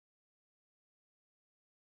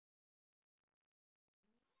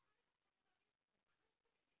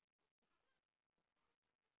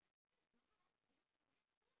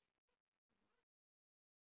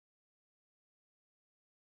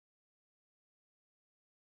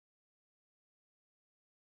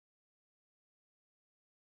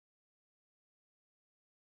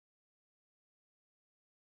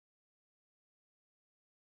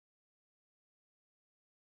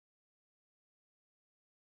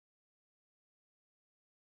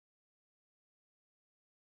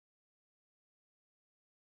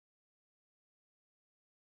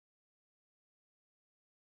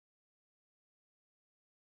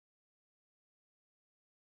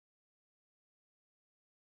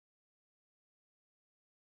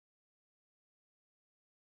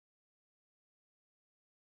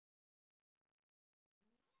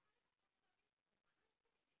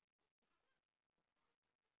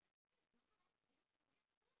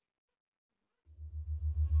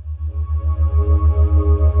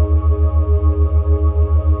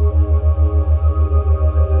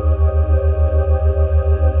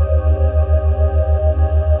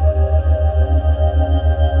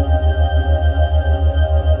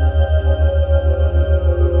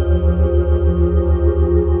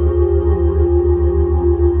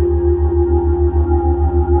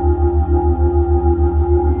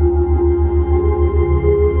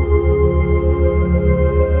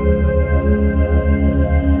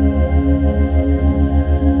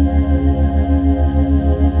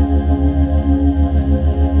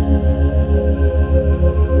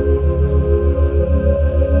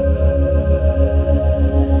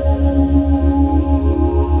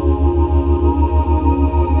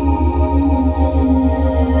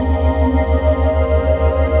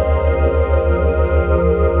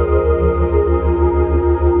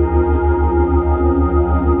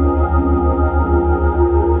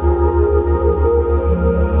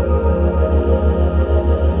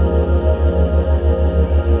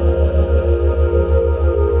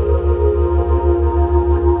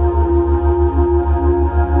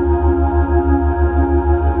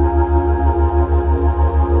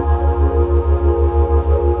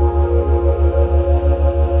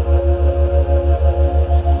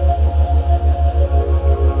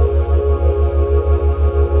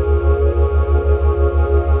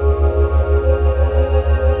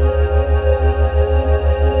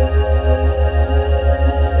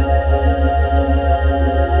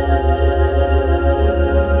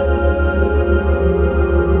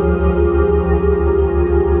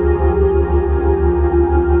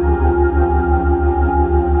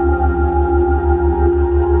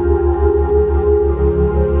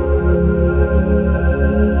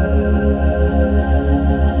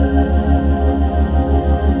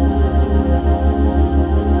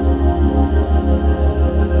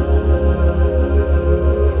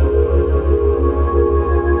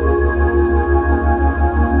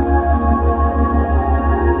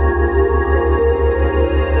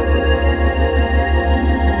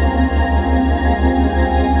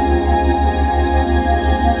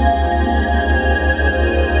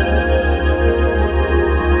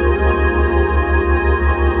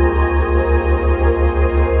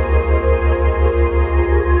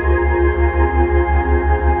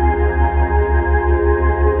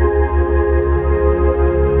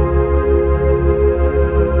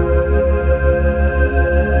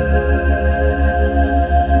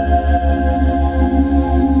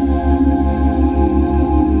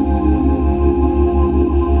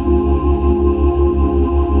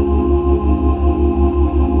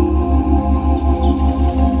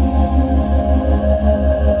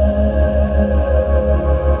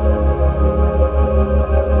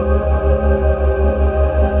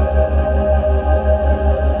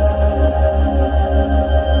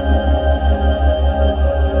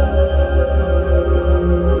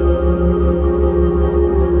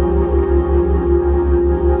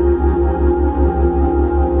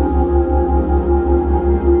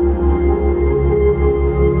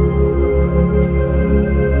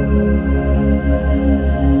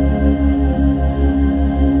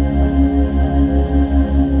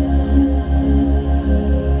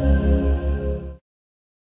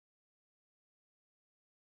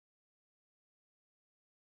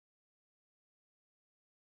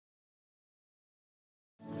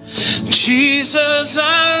Jesus,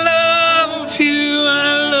 I love you,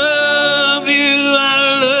 I love you,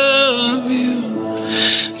 I love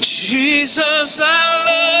you. Jesus, I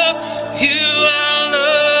love you, I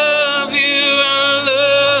love you, I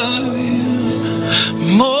love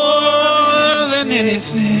you. More than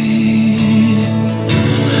anything.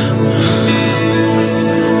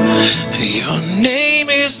 Your name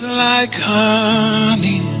is like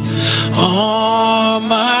honey on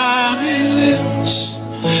my lips.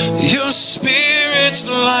 Your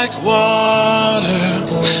spirit's like water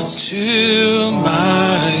to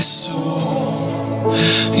my soul.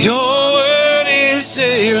 Your word is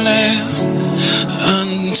a lamp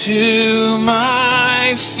unto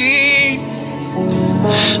my feet.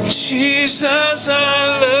 Jesus, I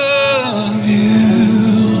love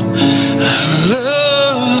you. I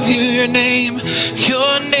love you. Your name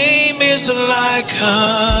is like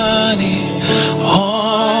honey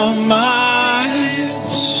on my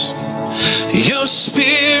lips. Your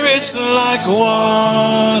spirit's like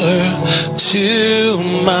water to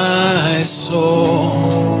my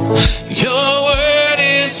soul. Your word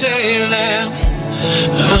is a lamp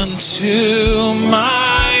unto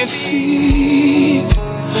my feet.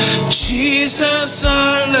 Jesus,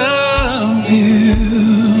 I love you.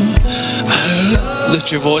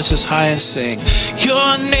 Lift your voices high and sing.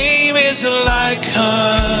 Your name is like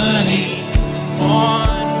honey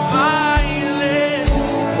on my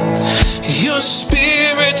lips. Your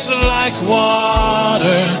spirit's like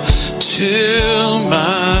water to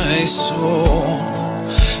my soul.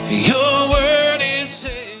 Your word is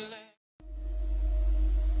a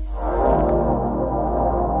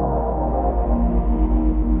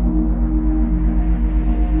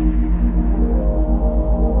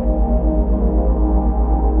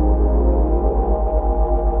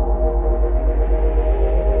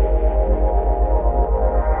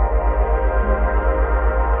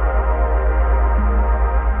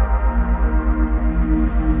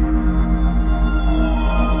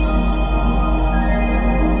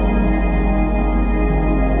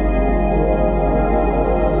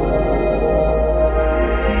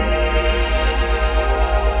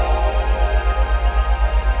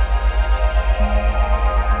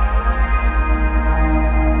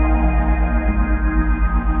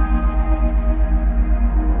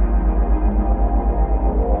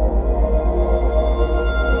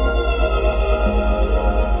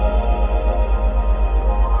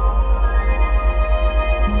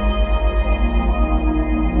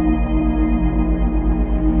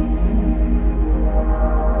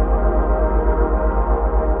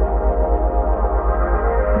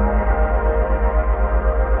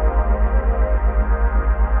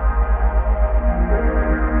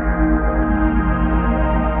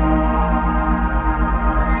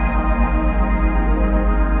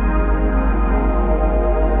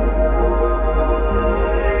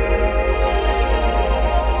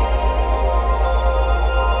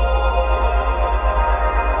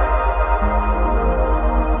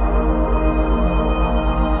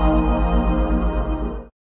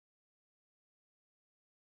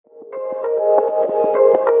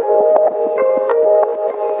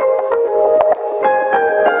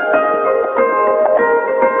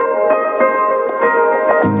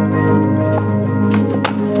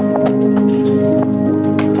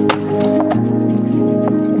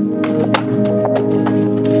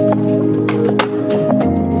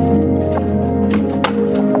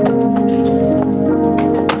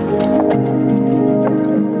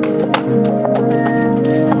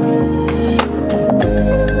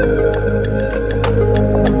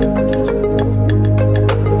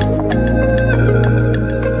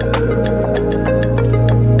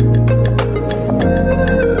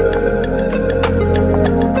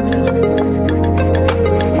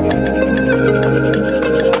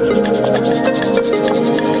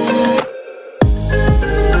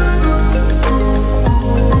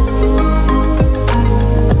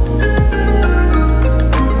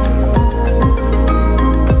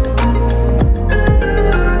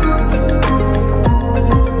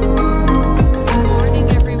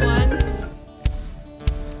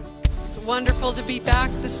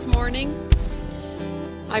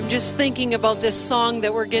just thinking about this song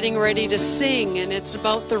that we're getting ready to sing, and it's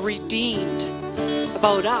about the redeemed,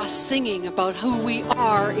 about us singing about who we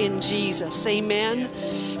are in Jesus. Amen.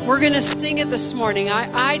 We're going to sing it this morning.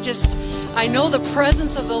 I know the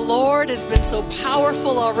presence of the Lord has been so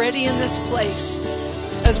powerful already in this place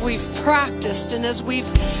as we've practiced and as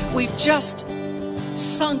we've just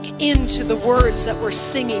sunk into the words that we're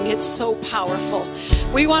singing. It's so powerful.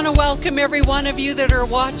 We want to welcome every one of you that are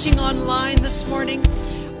watching online this morning.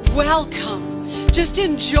 Welcome Just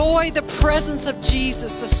enjoy the presence of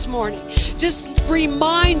Jesus this morning. Just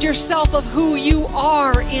remind yourself of who you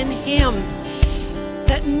are in Him.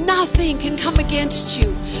 That nothing can come against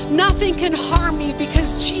you. Nothing can harm you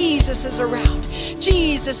because Jesus is around.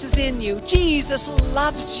 Jesus is in you. Jesus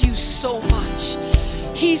loves you so much.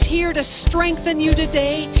 He's here to strengthen you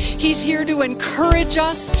today. He's here to encourage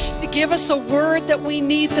us, to give us a word that we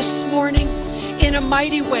need this morning in a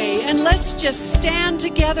mighty way. And let's just stand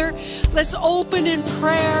together. Let's open in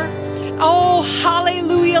prayer. Oh,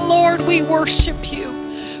 hallelujah, Lord, we worship you.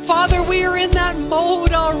 Father, we are in that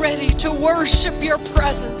mode already to worship your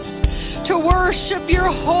presence, to worship your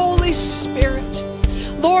Holy Spirit.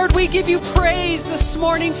 Lord, we give you praise this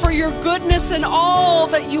morning for your goodness and all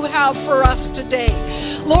that you have for us today.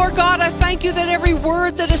 Lord God, I thank you that every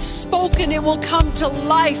word that is spoken, it will come to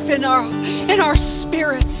life in our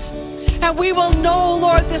spirits. And we will know,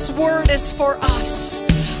 Lord, this word is for us.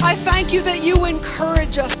 I thank you that you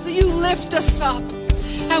encourage us, that you lift us up.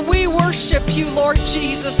 And we worship you, Lord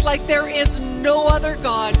Jesus, like there is no other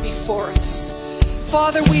God before us.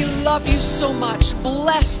 Father, we love you so much.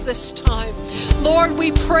 Bless this time. Lord,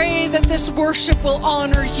 we pray that this worship will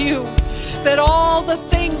honor you, that all the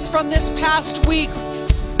things from this past week,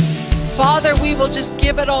 Father, we will just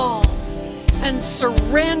give it all and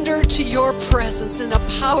surrender to your presence in a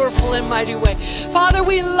powerful and mighty way. Father,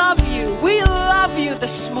 we love you. We love you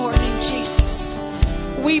this morning, Jesus.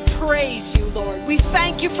 We praise you, Lord. We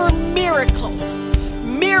thank you for miracles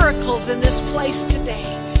in this place today.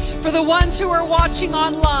 For the ones who are watching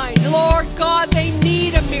online, Lord God, they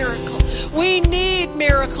need a miracle. We need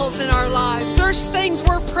miracles in our lives. There's things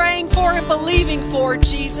we're praying for and believing for,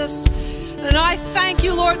 Jesus. And I thank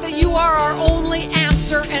you, Lord, that you are our only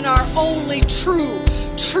answer and our only true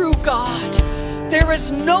God. There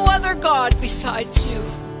is no other God besides you.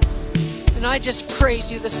 And I just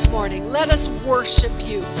praise you this morning. Let us worship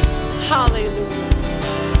you. Hallelujah.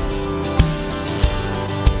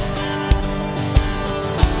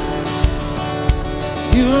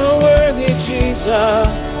 You are worthy, Jesus.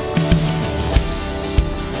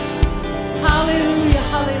 Hallelujah,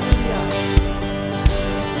 hallelujah.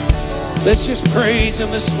 Let's just praise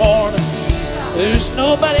him this morning. There's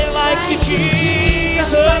nobody like you,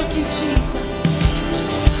 Jesus. Thank you,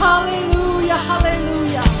 Jesus. Hallelujah,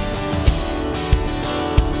 hallelujah.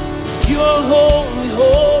 You are holy,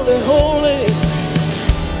 holy, holy.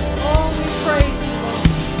 Oh, we praise you, Lord.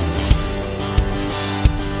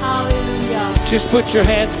 Hallelujah. Just put your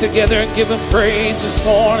hands together and give him praise this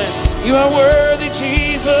morning. You are worthy,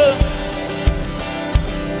 Jesus.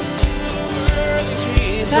 Worthy,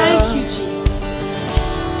 Jesus. Thank you, Jesus.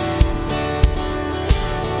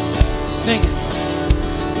 Sing it.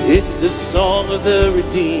 It's the song of the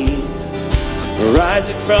redeemed,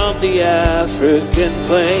 rising from the African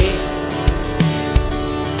plain.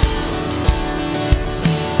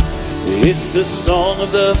 It's the song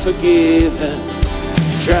of the forgiven,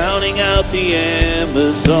 drowning out the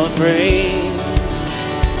Amazon rain.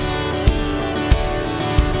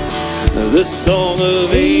 The song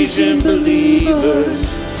of Asian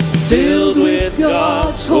believers, filled with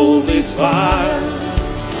God's holy fire.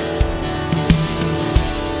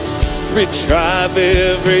 Every tribe,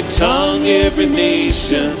 every tongue, every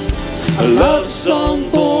nation, a love song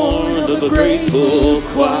born of a grateful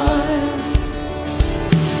choir.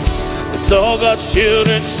 It's all God's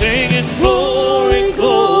children singing glory,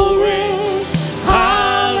 glory,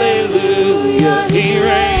 hallelujah. He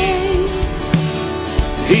reigns,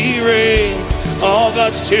 he reigns. All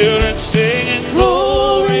God's children singing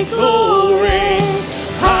glory, glory,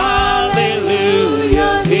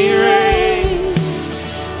 hallelujah. He reigns,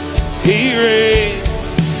 he reigns.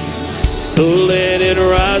 So let it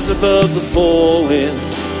rise above the four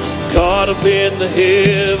winds, caught up in the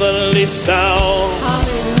heavenly sound.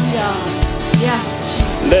 Hallelujah. Yes,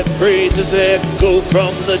 Jesus. Let praises echo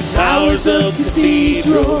from the towers of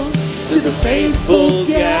cathedrals to the faithful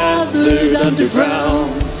gathered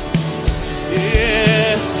underground.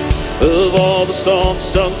 Yes, of all the songs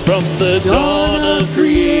sung from the dawn of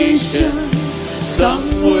creation, some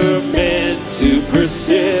were meant to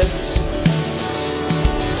persist.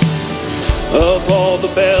 Of all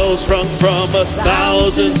the bells rung from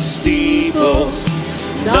 1,000 steeples,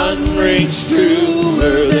 none rings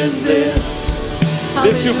truer than this.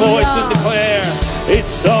 Lift your voice and declare,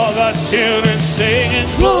 it's all God's children singing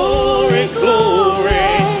glory,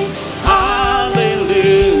 glory,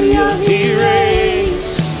 hallelujah. He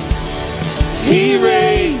reigns, he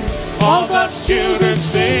reigns. All God's children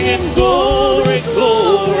singing glory,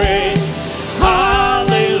 glory,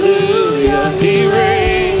 hallelujah. He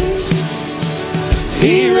reigns,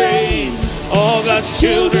 he reigns. All God's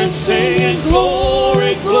children singing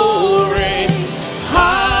glory, glory.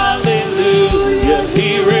 Hallelujah,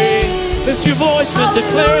 He reigns. Lift your voice and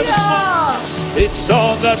declare this morning. It's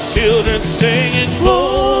all God's children singing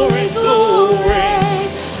glory, glory.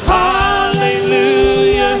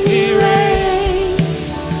 Hallelujah, He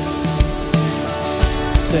reigns.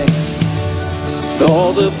 Sing.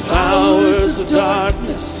 All the powers of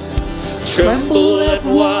darkness tremble at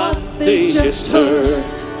what they just heard.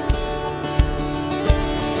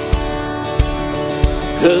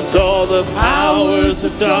 'Cause all the powers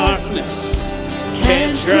of darkness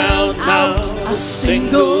can't drown out a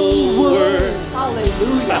single word.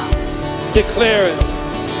 Hallelujah. Declare it.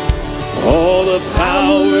 All the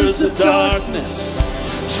powers of darkness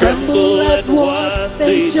tremble at what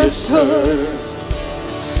they just heard.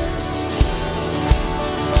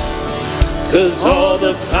 'Cause all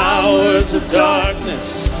the powers of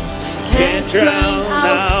darkness can't drown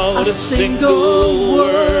out a single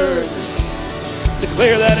word.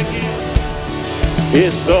 Declare that again.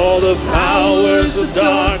 It's all the powers of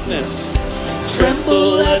darkness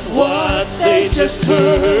tremble at what they just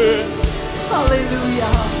heard.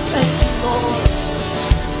 Hallelujah. Thank you, Lord.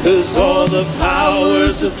 'Cause all the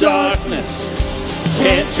powers of darkness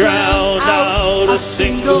can't drown out a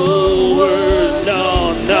single word.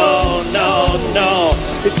 No, no, no, no.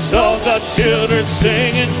 It's all God's children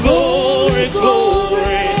singing glory,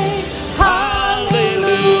 glory.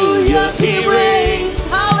 Hallelujah, He reigns.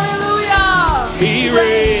 Hallelujah. He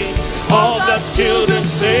reigns. All God's children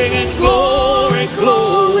singing glory,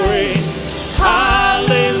 glory.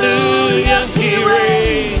 Hallelujah, He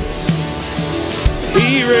reigns.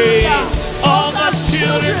 He reigns. All God's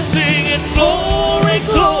children singing glory,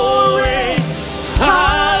 glory.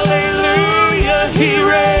 Hallelujah, He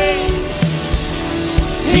reigns.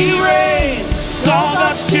 He reigns. All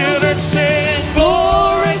God's children singing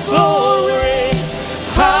glory, glory.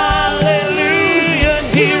 Hallelujah,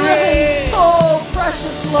 He reigns. Oh,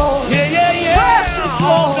 precious Lord. Yeah, yeah, yeah. Precious All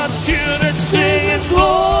Lord. God's children singing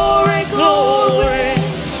glory, glory.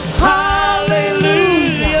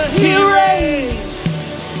 Hallelujah, He reigns.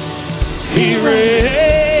 He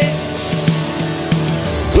reigns.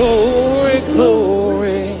 Glory,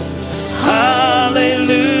 glory.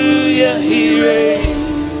 Hallelujah, He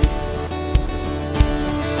reigns.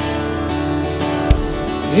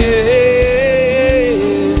 Yeah.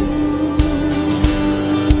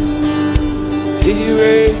 He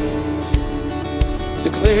reigns.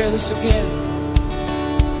 Declare this again.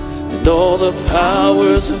 And all the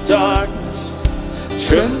powers of darkness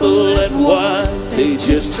tremble at what they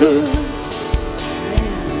just heard.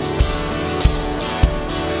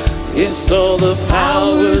 Yes, all the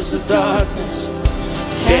powers of darkness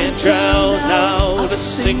can't drown out a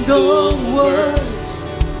single word.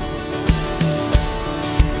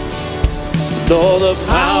 And all the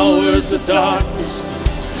powers of darkness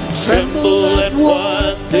tremble at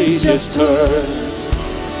what they just heard.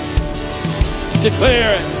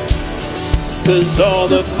 Declare it. 'Cause all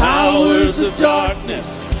the powers of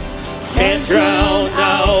darkness can't drown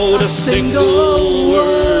out a single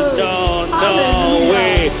word. No, no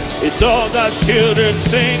way. It's all God's children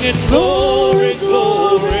singing glory,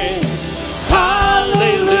 glory.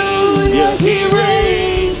 Hallelujah, He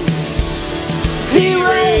reigns. He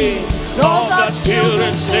reigns. All God's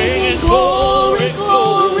children singing glory,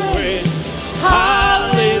 glory.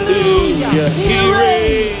 Hallelujah, He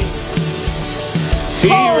reigns.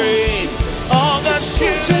 He reigns. All God's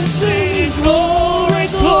children singing glory,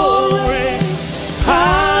 glory.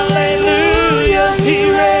 Hallelujah, He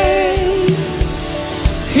reigns.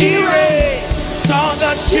 He reigns. It's all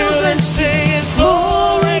God's children singing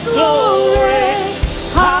glory, glory.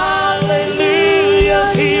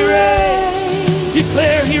 Hallelujah, He reigns.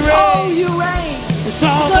 Declare He reigns. Oh, you reign. It's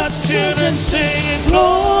all God's children singing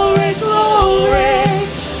glory, glory.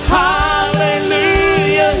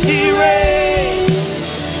 Hallelujah, He reigns.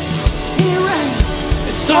 He reigns.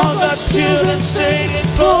 It's all God's children singing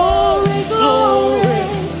glory, glory.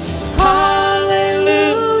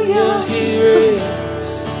 Hallelujah, He reigns.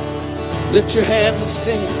 Lift your hands and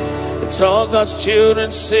sing. It's all God's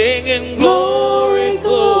children singing glory,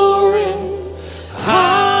 glory.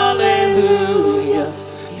 Hallelujah,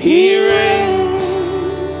 He reigns.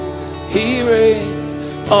 He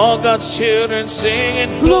reigns. All God's children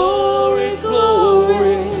singing glory,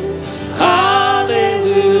 glory.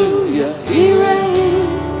 Hallelujah, He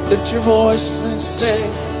reigns. Lift your voice and sing.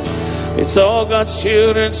 It's all God's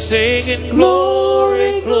children singing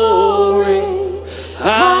glory, glory.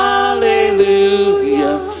 Hallelujah,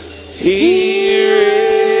 He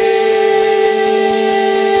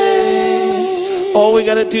reigns. All we we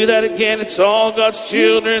got to do that again. It's all God's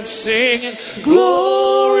children singing,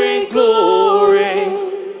 glory, glory,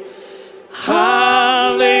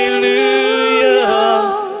 hallelujah.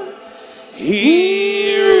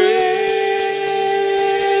 He reigns.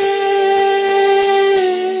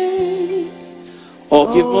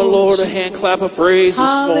 Oh, give my Lord a hand clap of praise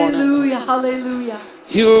this morning. Hallelujah, hallelujah.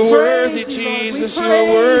 You are worthy, Jesus. You are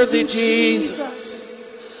worthy,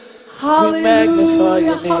 Jesus. Hallelujah, we magnify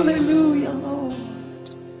your name. hallelujah, Lord.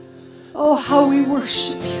 Oh, how we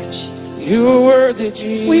worship you, Jesus. You are worthy,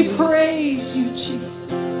 Jesus. We praise you,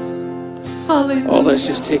 Jesus. Hallelujah. Oh, let's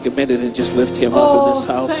just take a minute and just lift him up in this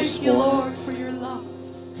house this morning. Thank you, Lord, for your love.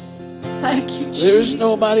 Thank you, Jesus. There's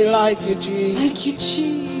nobody like you, Jesus. Thank you,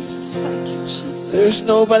 Jesus. Thank you, Jesus. There's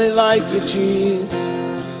nobody like you, Jesus.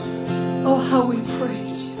 Oh, how we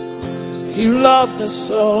praise you. You loved us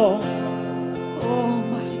so. Oh,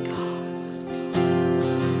 mighty God.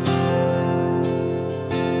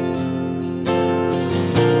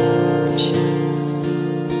 Jesus.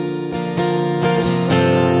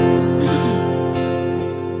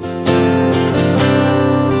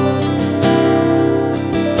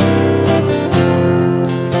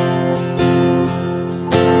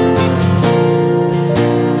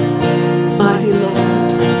 Mighty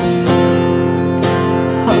Lord.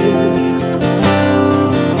 Hallelujah.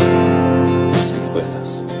 Sing it with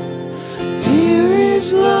us. Here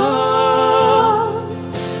is love,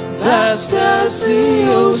 vast as the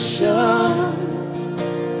ocean,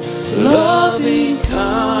 loving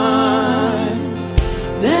kindness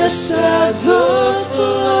as the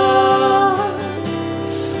flood.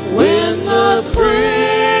 When the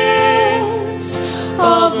Prince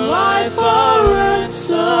of life our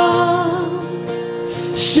ransom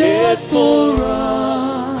shed for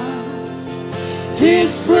us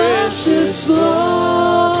his precious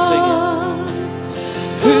blood. Sing it.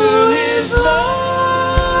 Who is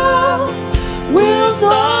love will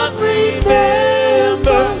not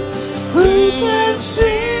remember, who can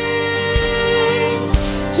cease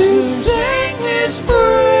to sing his praise.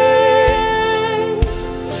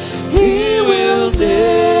 He will never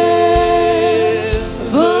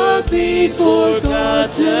be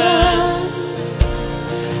forgotten.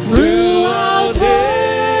 Throughout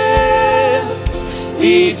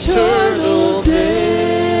eternal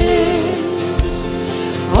days,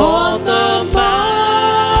 on the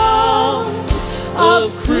mount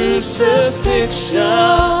of crucifixion,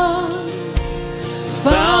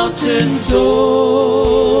 fountains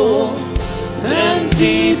old and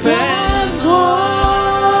deep and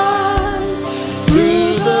wide,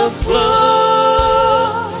 through the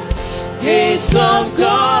flood gates of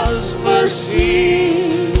God's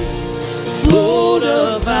mercy flowed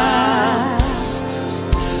a vast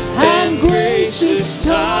and gracious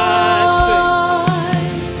tide.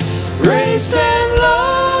 Grace and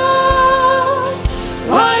love,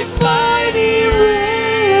 like mighty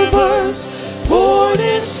rivers, poured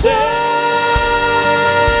incessant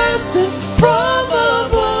from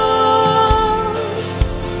above.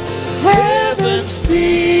 Heaven's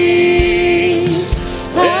peace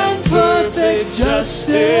and perfect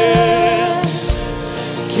justice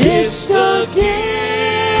kissed again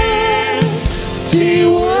the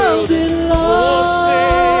world in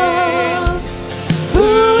love.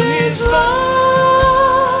 Who is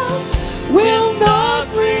love will not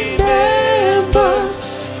remember,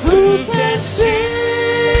 who can cease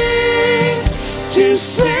to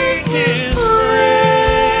sing his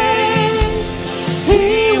praise.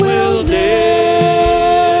 He will never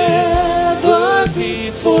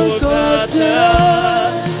be forgotten.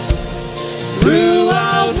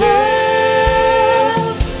 Throughout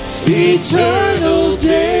eternal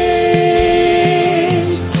days,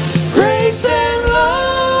 grace and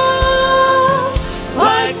love,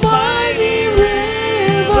 like mighty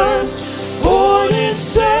rivers, poured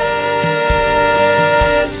incessant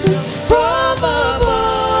from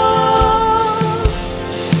above.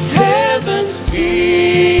 Heaven's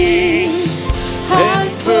peace and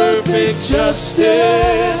perfect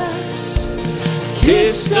justice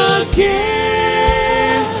kissed again.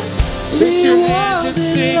 Lift your hands and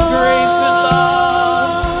sing grace and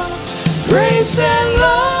love. Grace and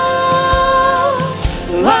love,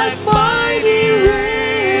 like mighty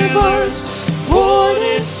rivers, poured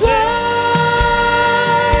incessant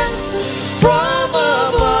from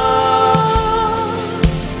above.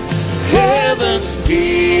 Heaven's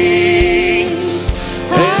peace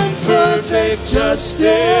and perfect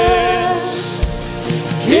justice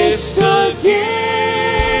kissed again.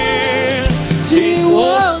 To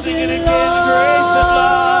us singing again, grace and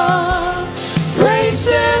love, grace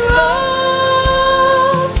and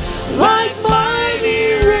love, like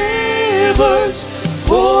mighty rivers,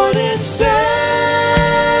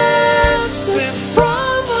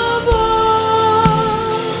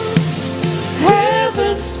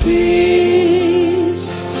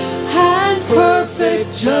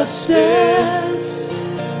 justice,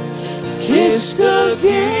 kissed again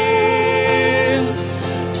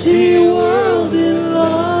to your world in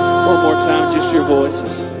love. One more time, just your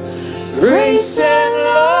voices. Grace and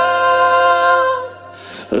love,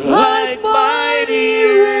 like mighty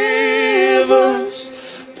rivers,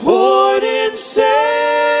 poured in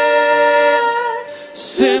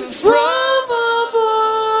sent from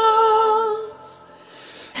above.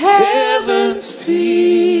 Heaven's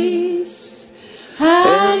peace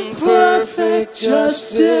and perfect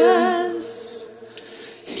justice,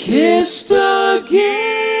 kissed again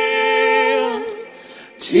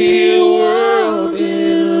to your world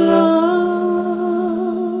in love.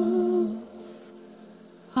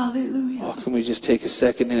 Hallelujah. Oh, can we just take a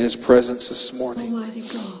second in His presence this morning? Almighty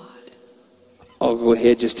God. Oh, go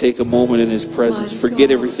ahead, just take a moment in His presence. Almighty Forget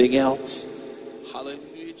God. everything else.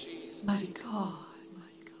 Hallelujah, Jesus. Mighty God.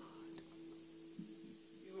 Mighty God.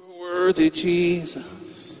 You are worthy,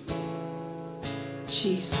 Jesus.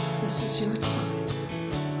 Jesus, this is your time.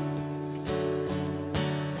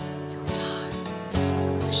 Your time. We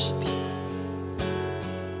worship you.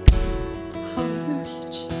 Hallelujah,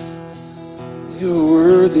 Jesus. You're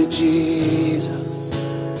worthy, Jesus.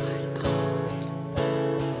 Mighty God.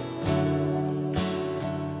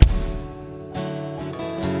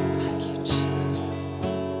 Thank you,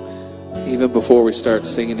 Jesus. Even before we start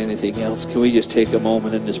singing anything else, can we just take a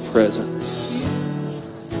moment in His presence?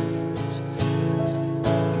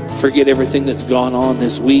 Forget everything that's gone on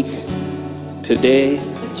this week, today.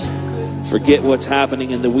 Forget what's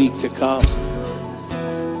happening in the week to come.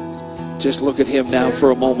 Just look at Him now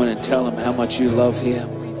for a moment and tell Him how much you love Him.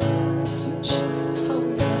 Jesus, how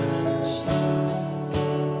we love you, Jesus.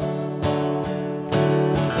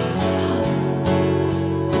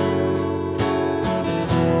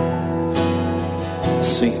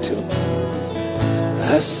 Sing to Him.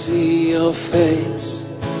 I see your face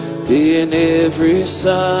in every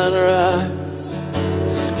sunrise.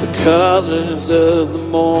 The colors of the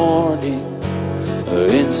morning are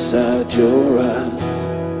inside your eyes.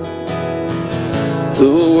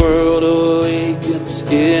 The world awakens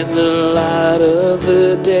in the light of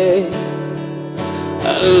the day.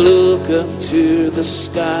 I look up to the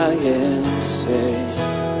sky and say,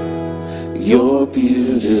 you're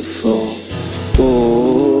beautiful.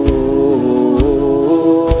 Oh,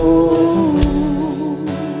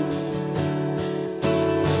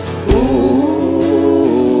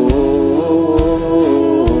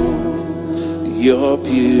 you're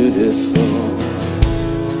beautiful.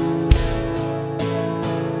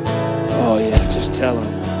 Oh yeah, just tell Him.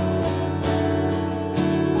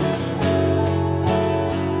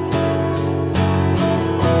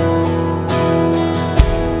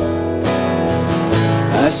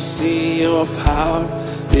 I see your power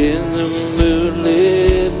in the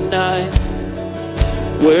moonlit night,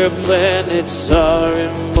 where planets are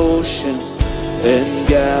in motion and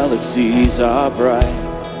galaxies are bright.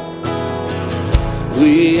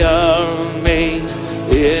 We are amazed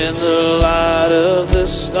in the light of the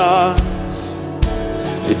stars.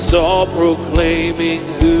 It's all proclaiming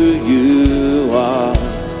who you are.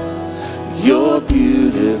 You're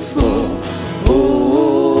beautiful.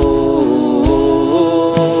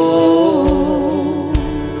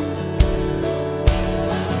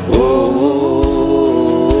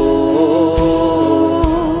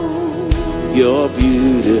 You're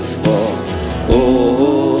beautiful.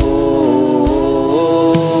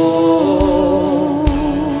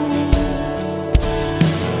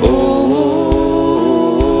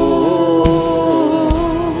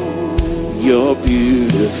 You're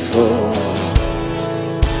beautiful.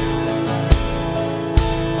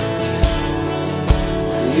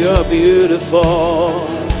 You're beautiful.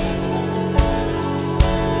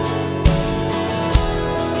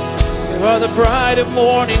 You are the bright and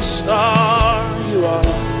morning star.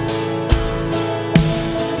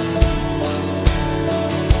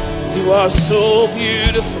 You are so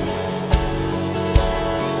beautiful.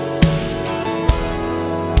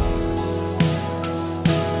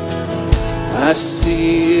 I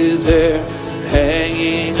see you there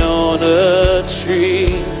hanging on a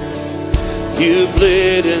tree. You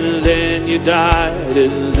bled and then you died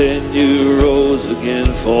and then you rose again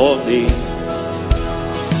for me.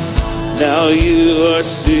 Now you are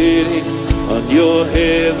sitting on your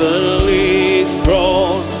heavenly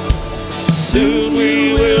throne. Soon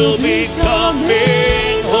we will be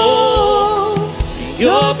coming home.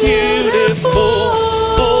 You're beautiful.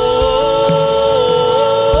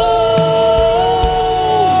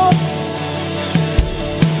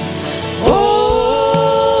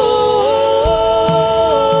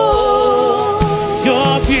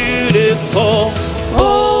 You're beautiful.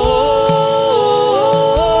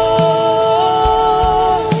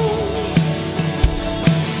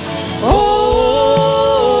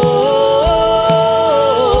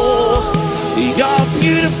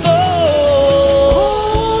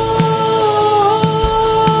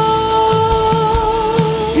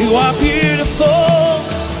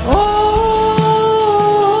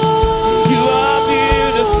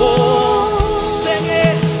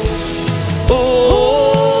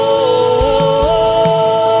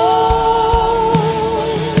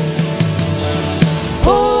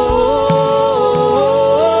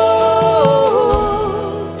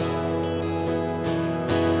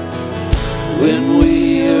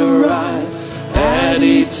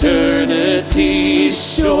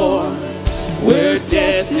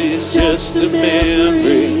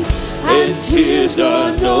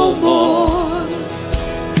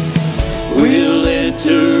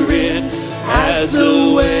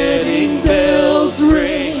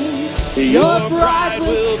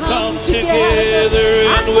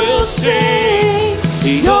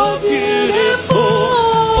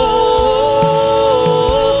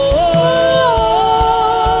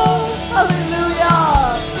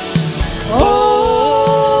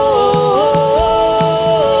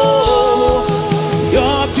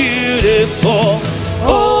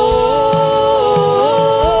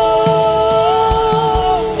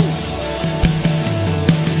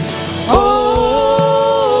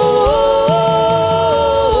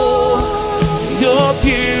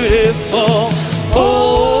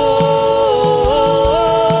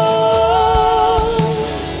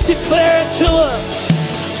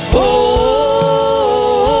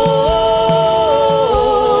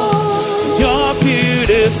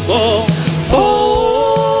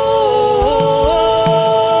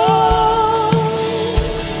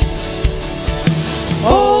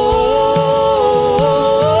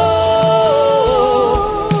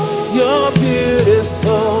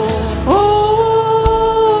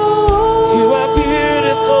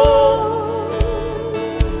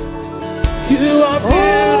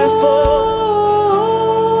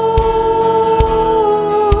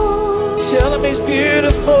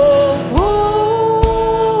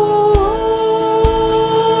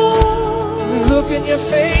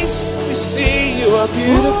 face, we see you are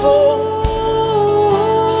beautiful.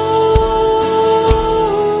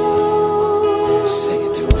 Sing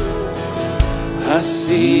it to him. I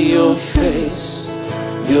see your face,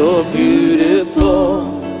 you're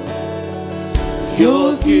beautiful.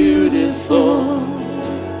 You're beautiful.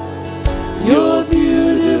 You're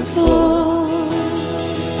beautiful.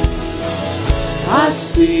 I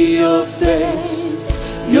see your face,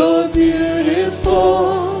 you're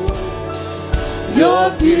beautiful.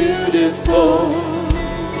 You're beautiful.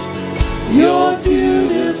 You're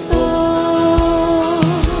beautiful.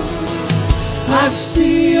 I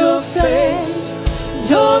see your face,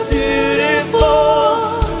 you're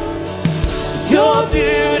beautiful. You're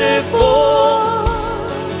beautiful.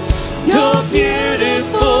 You're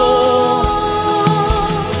beautiful.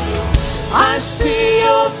 I see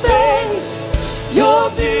your face, you're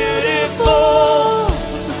beautiful.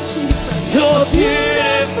 You're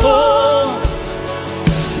beautiful.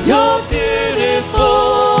 You're beautiful.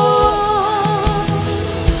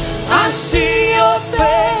 I see your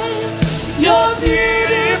face, you're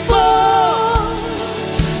beautiful.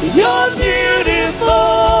 You're beautiful.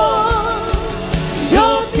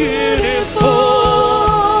 You're beautiful.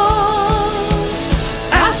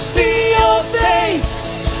 I see your face,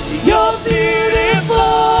 you're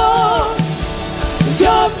beautiful.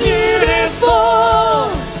 You're beautiful.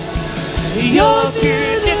 You're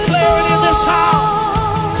beautiful. Declare it in this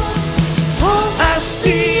house. I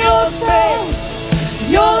see your face,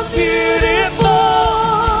 you're beautiful.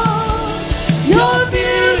 You're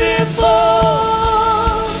beautiful.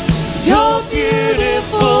 You're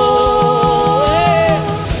beautiful.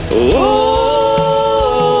 Oh,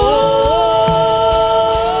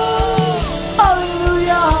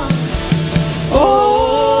 hallelujah. Oh,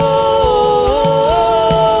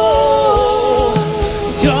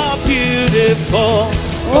 you're beautiful.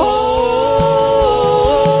 Oh,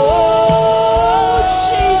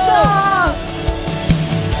 Jesus.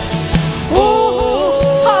 Oh,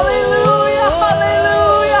 hallelujah,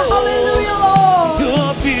 hallelujah, hallelujah, Lord.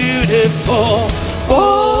 You're beautiful. Oh,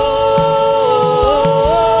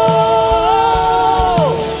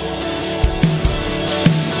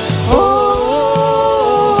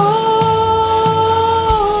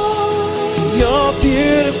 you're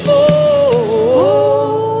beautiful.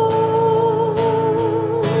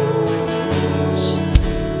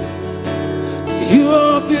 You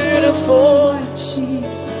are beautiful. My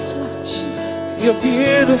Jesus, my Jesus. You're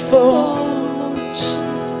beautiful. Oh, Lord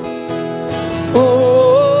Jesus. Oh,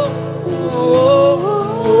 oh,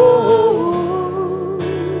 oh,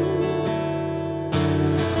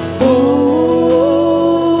 oh.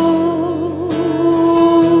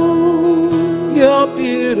 You're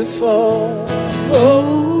beautiful. Oh.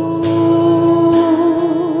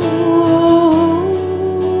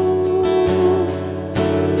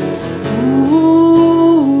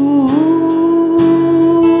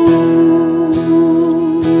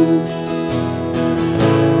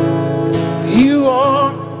 You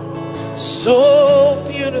are so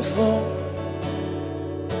beautiful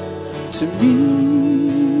to me,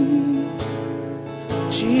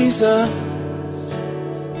 Jesus.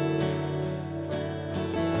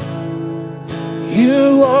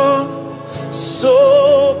 You are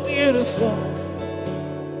so beautiful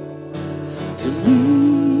to me,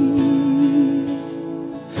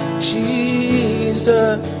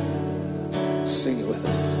 Jesus. Sing it with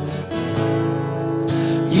us.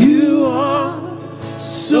 You are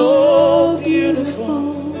so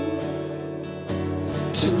beautiful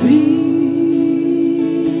to me,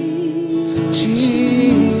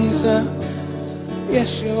 Jesus.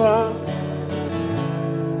 Yes, you are.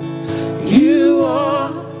 You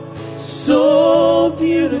are so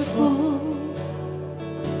beautiful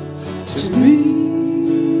to me.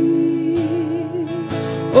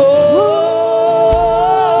 Oh,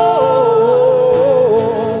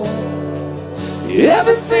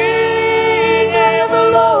 everything I ever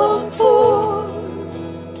longed for,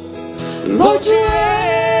 Lord, you're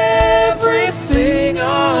everything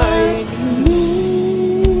I need.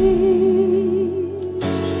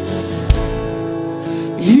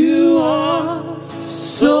 You are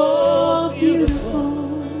so beautiful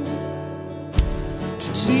to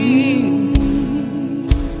me.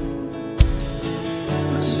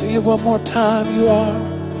 Let's see it one more time. You are.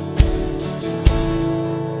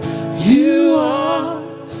 You are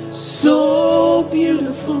so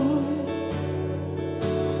beautiful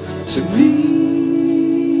to me,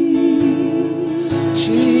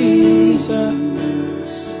 Jesus.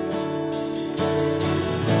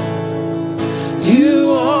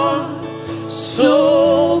 You are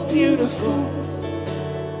so beautiful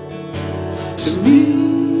to me.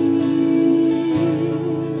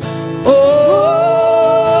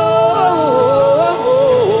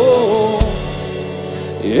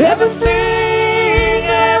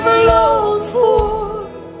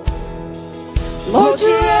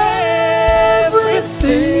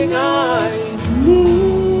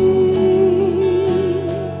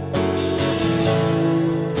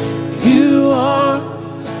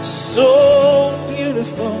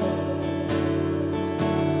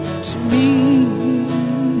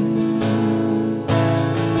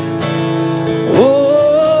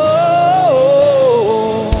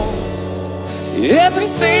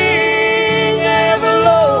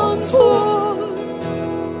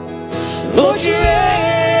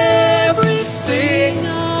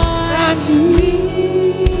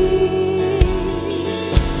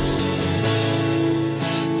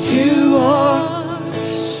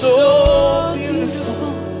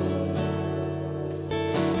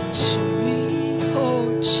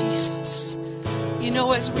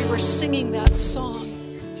 we were singing that song,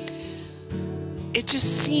 it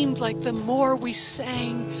just seemed like the more we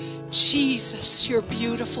sang, Jesus, you're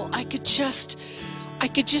beautiful, I could just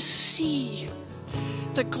see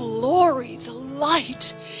the glory, the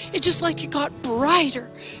light. It just like it got brighter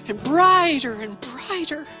and brighter and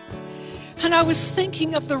brighter. And I was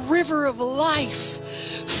thinking of the river of life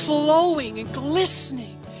flowing and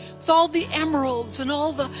glistening with all the emeralds and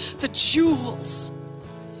all the jewels.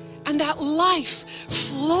 And that life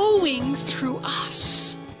flowing through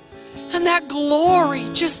us. And that glory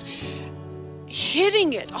just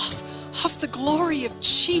hitting it off the glory of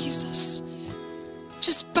Jesus.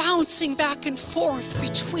 Just bouncing back and forth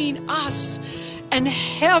between us and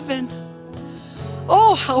heaven.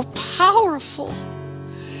 Oh, how powerful.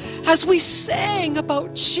 As we sang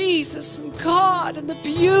about Jesus and God and the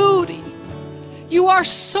beauty. You are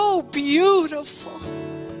so beautiful.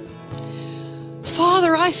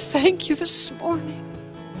 Father, I thank you this morning.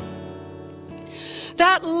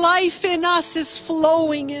 That life in us is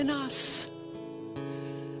flowing in us.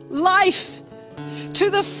 Life to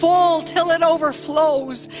the full till it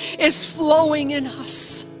overflows is flowing in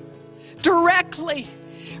us. Directly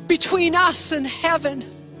between us and heaven.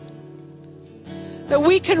 That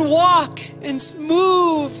we can walk and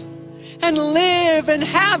move and live and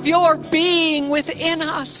have your being within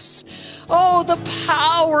us. Oh, the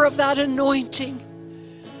power of that anointing.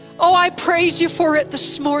 Oh, I praise you for it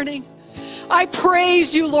this morning. I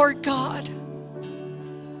praise you, Lord God.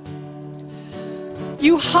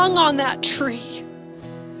 You hung on that tree.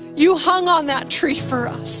 You hung on that tree for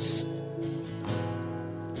us.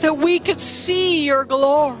 That we could see your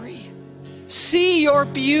glory, see your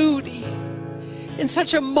beauty in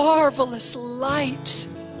such a marvelous light.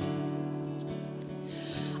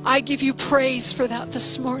 I give you praise for that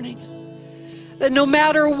this morning. That no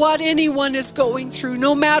matter what anyone is going through,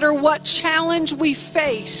 no matter what challenge we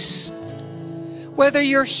face, whether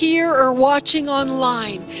you're here or watching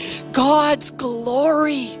online, God's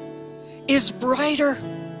glory is brighter.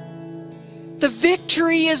 The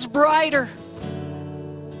victory is brighter.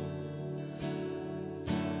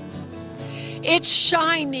 It's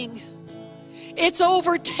shining. It's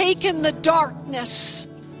overtaken the darkness.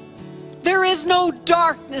 There is no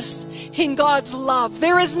darkness in God's love.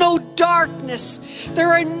 There is no darkness.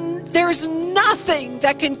 There's nothing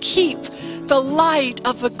that can keep the light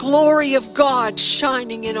of the glory of God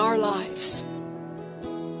shining in our lives.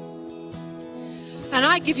 And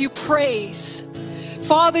I give you praise.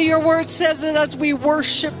 Father, your word says that as we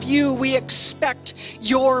worship you, we expect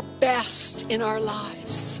your best in our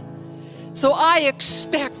lives. So I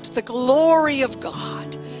expect the glory of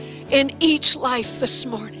God in each life this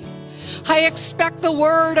morning. I expect the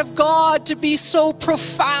word of God to be so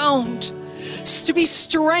profound, to be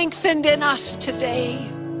strengthened in us today,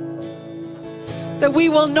 that we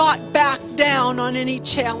will not back down on any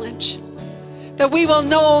challenge, that we will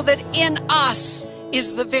know that in us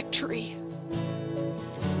is the victory.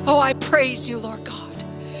 Oh, I praise you, Lord God.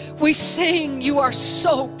 We sing, you are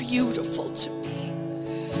so beautiful to me.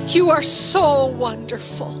 You are so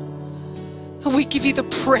wonderful. And we give you the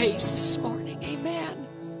praise this morning. Amen.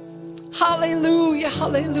 Hallelujah,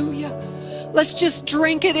 hallelujah. Let's just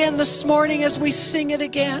drink it in this morning as we sing it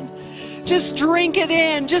again. Just drink it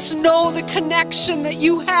in. Just know the connection that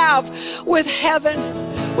you have with heaven,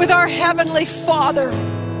 with our Heavenly Father.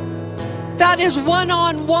 That is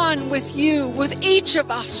one-on-one with you, with each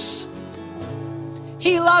of us.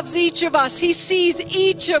 He loves each of us. He sees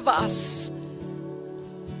each of us.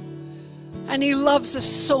 And He loves us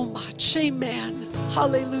so much. Amen.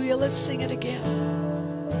 Hallelujah. Let's sing it again.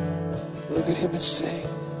 Look at him and sing.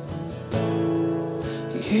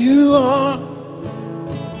 You are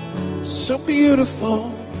so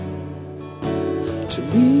beautiful to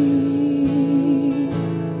me,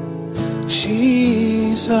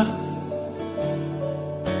 Jesus.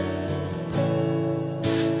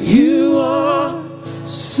 You are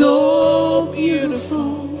so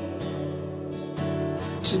beautiful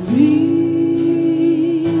to me.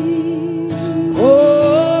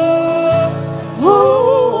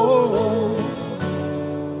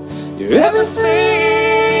 You're everything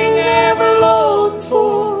I ever longed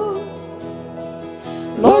for.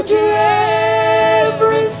 Lord, you're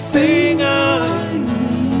everything I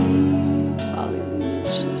need. Hallelujah,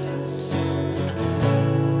 Jesus.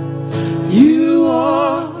 You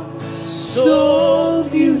are so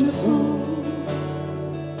beautiful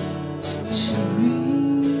to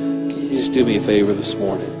me. Can you just do me a favor this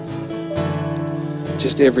morning?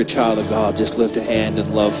 Just every child of God, just lift a hand and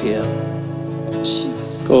love Him.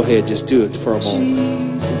 Jesus. Go ahead, just do it for a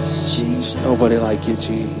moment. Jesus. Nobody like you,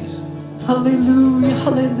 Jesus. Hallelujah,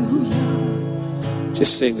 hallelujah.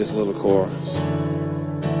 Just sing this little chorus.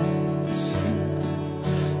 Sing,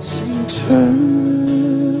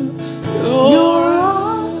 turn your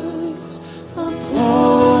eyes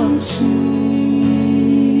upon Jesus.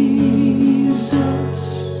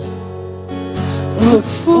 Look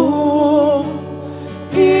for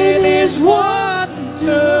in his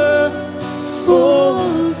wonderful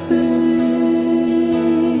face,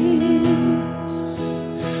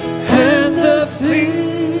 and the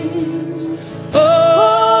things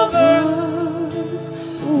of earth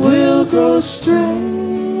will grow strangely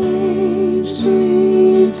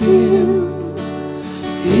dim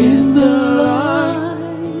in the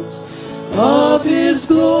light of his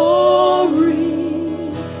glory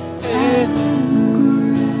and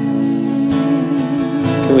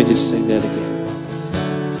grace. Can we just sing that again?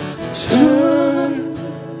 Turn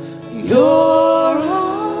your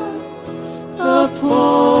eyes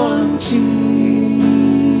upon Jesus.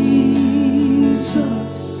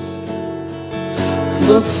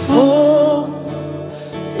 Look for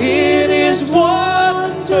in his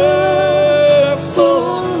wonderful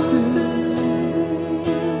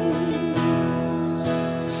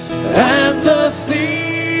face, and the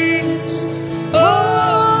things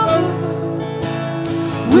of earth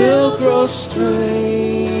will grow strangely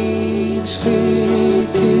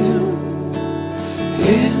dim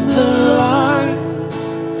in the light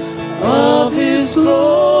of his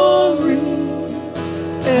glory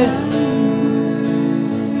and grace.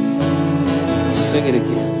 Sing it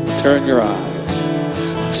again. Turn your eyes.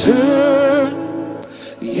 Turn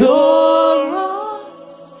your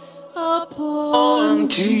eyes upon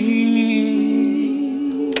Jesus.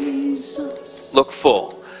 Look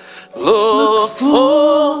full. Look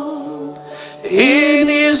full in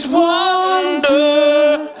his wonderful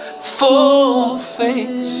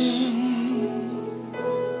face,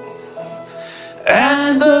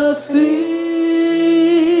 and the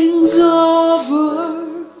things of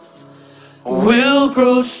earth will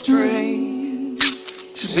grow strangely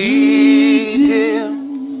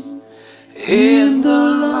dim in the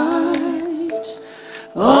light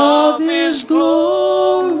of his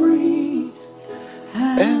glory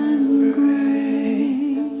and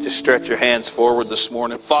grace. Just stretch your hands forward this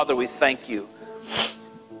morning. Father, we thank you.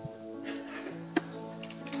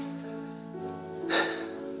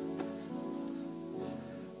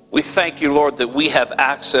 We thank you, Lord, that we have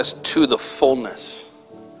access to the fullness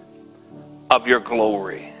of your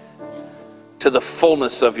glory, to the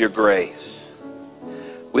fullness of your grace.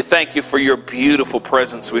 We thank you for your beautiful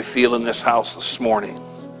presence we feel in this house this morning.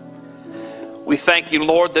 We thank you,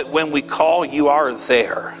 Lord, that when we call, you are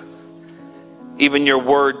there. Even your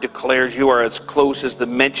word declares you are as close as the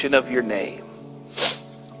mention of your name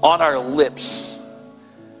on our lips,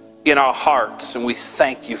 in our hearts, and we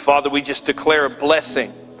thank you. Father, we just declare a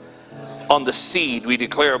blessing on the seed. We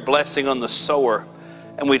declare a blessing on the sower,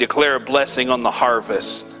 and we declare a blessing on the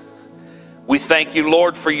harvest. We thank you,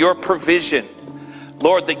 Lord, for your provision.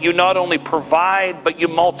 Lord, that you not only provide, but you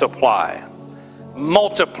multiply.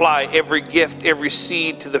 Multiply every gift, every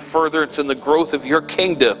seed to the furtherance and the growth of your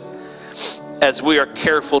kingdom as we are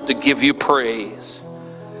careful to give you praise.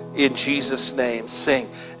 In Jesus' name, sing.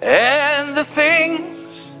 And the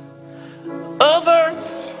things of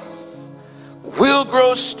earth will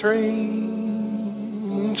grow strangely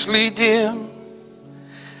dim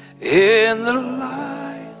in the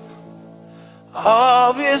light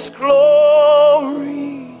of his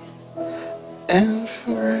glory and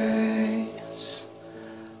grace.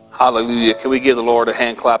 Hallelujah. Can we give the Lord a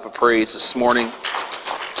hand clap of praise this morning?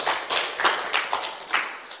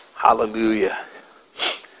 Hallelujah.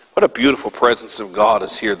 What a beautiful presence of God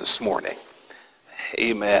is here this morning.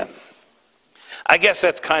 Amen. I guess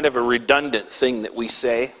that's kind of a redundant thing that we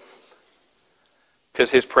say,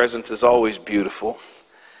 because his presence is always beautiful.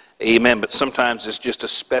 Amen. But sometimes it's just a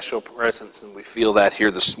special presence, and we feel that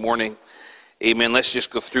here this morning. Amen. Let's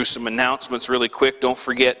just go through some announcements really quick. Don't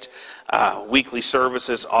forget weekly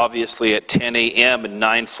services, obviously at 10 a.m. and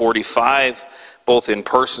 9:45, both in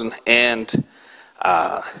person and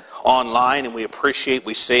online. And we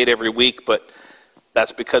say it every week, but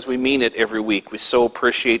that's because we mean it every week. We so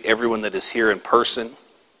appreciate everyone that is here in person,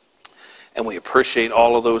 and we appreciate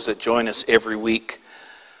all of those that join us every week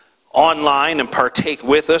online and partake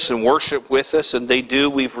with us and worship with us. And they do.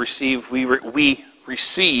 We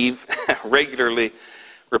receive regularly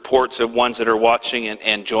reports of ones that are watching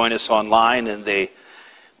and join us online, and they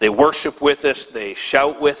worship with us, they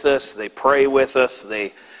shout with us, they pray with us,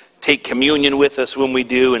 they take communion with us when we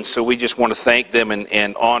do. And so we just want to thank them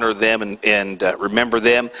and honor them and remember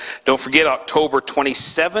them. Don't forget, October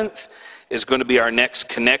 27th is going to be our next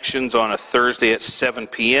Connections on a Thursday at 7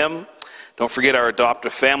 p.m. Don't forget our Adopt a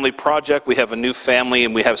Family project. We have a new family,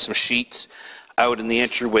 and we have some sheets out in the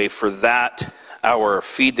entryway for that. Our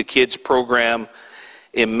Feed the Kids program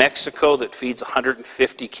in Mexico that feeds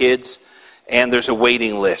 150 kids, and there's a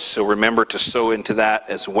waiting list, so remember to sow into that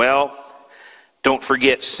as well. Don't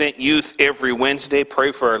forget Sent Youth every Wednesday.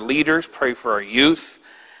 Pray for our leaders, pray for our youth.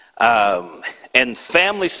 And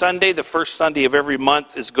Family Sunday, the first Sunday of every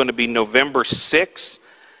month, is going to be November 6th,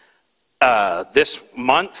 this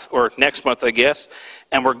month, or next month, I guess.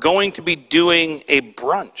 And we're going to be doing a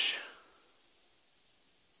brunch.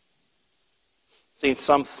 Seen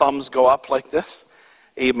some thumbs go up like this.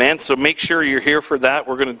 Amen. So make sure you're here for that.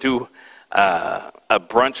 We're going to do a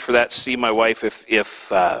brunch for that. See my wife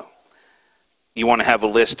if you want to have a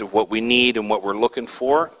list of what we need and what we're looking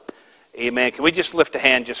for. Amen. Can we just lift a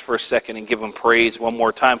hand just for a second and give him praise one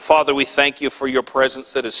more time? Father, we thank you for your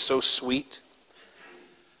presence that is so sweet.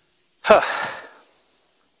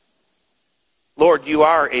 Lord, you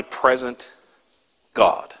are a present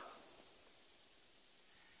God.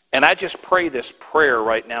 And I just pray this prayer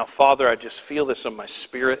right now. Father, I just feel this in my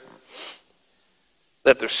spirit,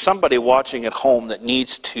 that there's somebody watching at home that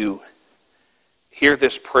needs to hear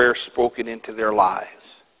this prayer spoken into their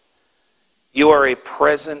lives. You are a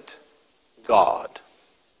present God.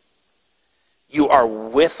 You are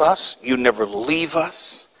with us. You never leave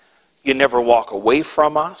us. You never walk away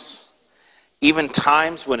from us. Even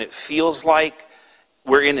times when it feels like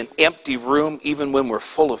we're in an empty room, even when we're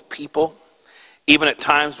full of people, even at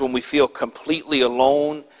times when we feel completely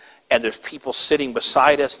alone and there's people sitting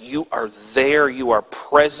beside us, you are there. You are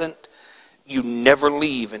present. You never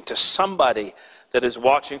leave. And to somebody that is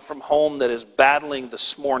watching from home that is battling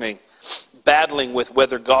this morning, battling with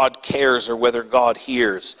whether God cares or whether God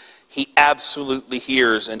hears, he absolutely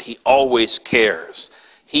hears and he always cares.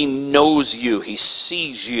 He knows you. He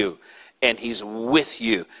sees you. And he's with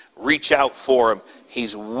you. Reach out for him.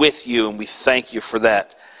 He's with you. And we thank you for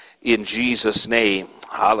that in Jesus' name.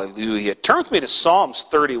 Hallelujah. Turn with me to Psalms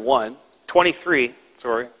 23.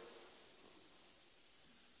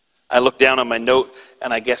 I looked down on my note,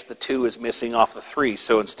 and I guess the 2 is missing off the 3.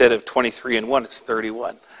 So instead of 23 and 1, it's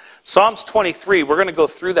 31. Psalms 23, we're going to go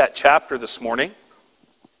through that chapter this morning.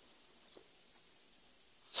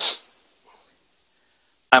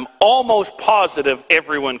 I'm almost positive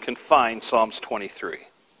everyone can find Psalms 23.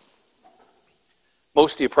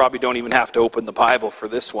 Most of you probably don't even have to open the Bible for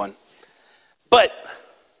this one. But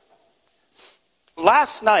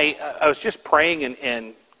last night, I was just praying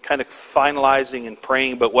and kind of finalizing and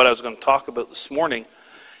praying about what I was going to talk about this morning.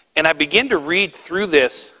 And I began to read through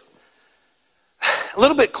this a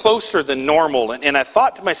little bit closer than normal. And I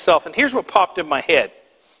thought to myself, and here's what popped in my head.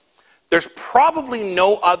 There's probably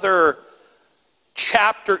no other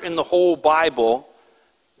chapter in the whole Bible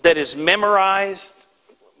that is memorized,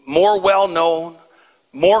 more well-known,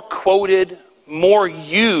 more quoted, more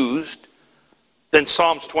used than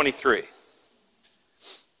Psalms 23.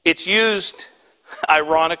 It's used,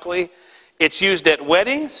 ironically, it's used at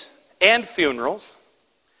weddings and funerals.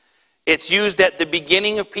 It's used at the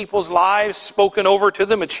beginning of people's lives, spoken over to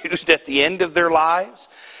them. It's used at the end of their lives.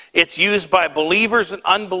 It's used by believers and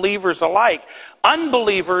unbelievers alike.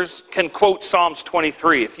 Unbelievers can quote Psalms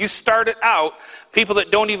 23. If you start it out, people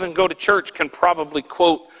that don't even go to church can probably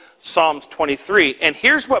quote Psalms 23. And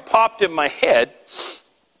here's what popped in my head,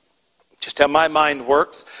 just how my mind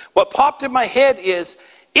works. What popped in my head is,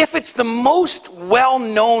 if it's the most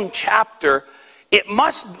well-known chapter, it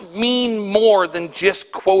must mean more than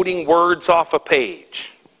just quoting words off a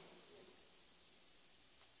page.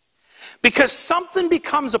 Because something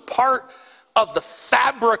becomes a part of the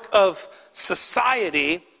fabric of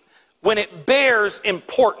society when it bears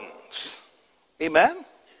importance. Amen?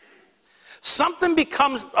 Something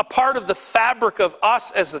becomes a part of the fabric of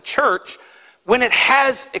us as a church when it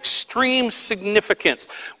has extreme significance.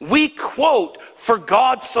 We quote, "For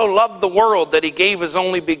God so loved the world that he gave his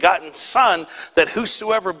only begotten Son, that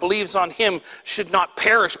whosoever believes on him should not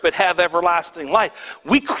perish but have everlasting life."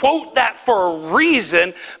 We quote that for a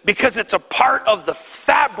reason, because it's a part of the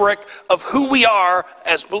fabric of who we are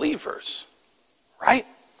as believers. Right?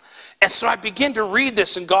 And so I began to read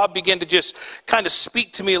this, and God began to just kind of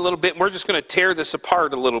speak to me a little bit. And we're just going to tear this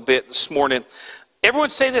apart a little bit this morning.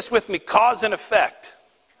 Everyone say this with me: cause and effect.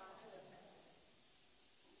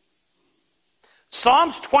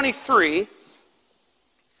 Psalms 23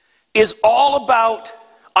 is all about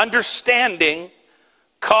understanding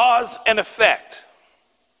cause and effect.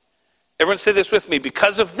 Everyone say this with me: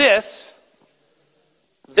 because of this,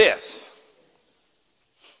 this.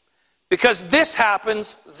 Because this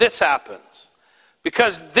happens, this happens.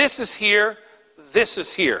 Because this is here, this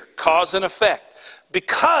is here. Cause and effect.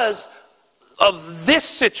 Because of this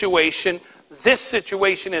situation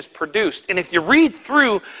is produced. And if you read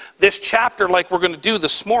through this chapter like we're going to do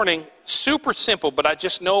this morning, super simple, but I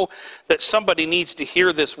just know that somebody needs to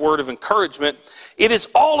hear this word of encouragement. It is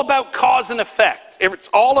all about cause and effect. It's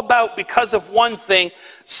all about, because of one thing,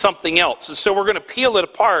 something else. And so we're going to peel it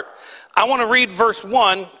apart. I want to read verse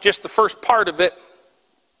 1, just the first part of it.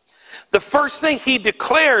 The first thing he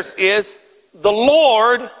declares is, the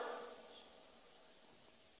Lord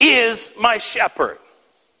is my shepherd.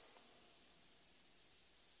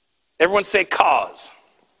 Everyone say cause.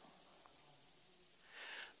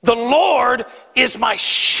 The Lord is my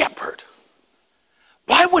shepherd.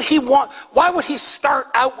 Why would he start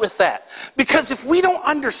out with that? Because if we don't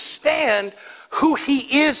understand who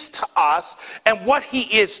he is to us and what he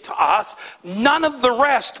is to us, none of the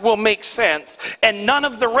rest will make sense, and none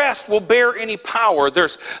of the rest will bear any power.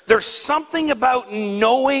 There's something about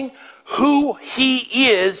knowing who he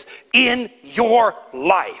is in your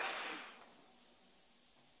life.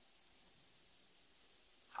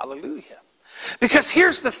 Hallelujah. Because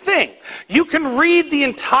here's the thing. You can read the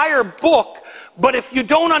entire book, but if you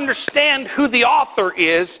don't understand who the author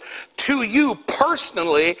is to you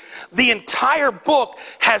personally, the entire book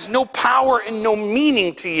has no power and no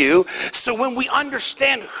meaning to you. So when we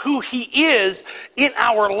understand who he is in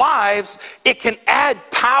our lives, it can add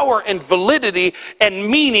power and validity and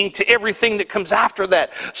meaning to everything that comes after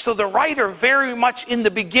that. So the writer very much in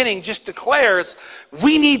the beginning just declares,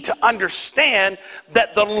 we need to understand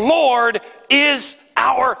that the Lord is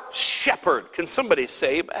our shepherd. Can somebody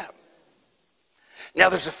say amen? Now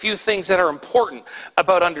there's a few things that are important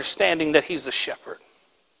about understanding that he's the shepherd.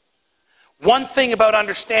 One thing about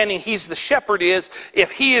understanding he's the shepherd is,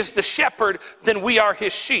 if he is the shepherd, then we are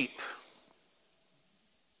his sheep.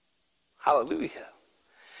 Hallelujah.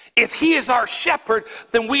 If he is our shepherd,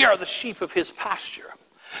 then we are the sheep of his pasture.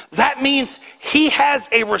 That means he has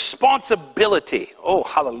a responsibility. Oh,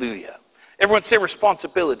 hallelujah. Everyone say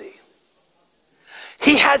responsibility.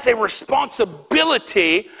 He has a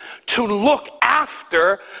responsibility to look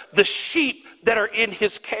after the sheep that are in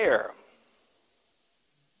his care.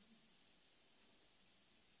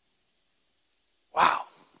 Wow.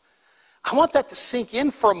 I want that to sink in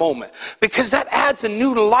for a moment, because that adds a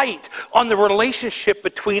new light on the relationship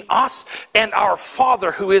between us and our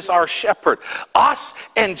Father who is our shepherd. Us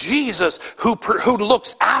and Jesus who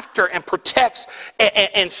looks after and protects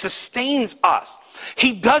and sustains us.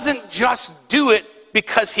 He doesn't just do it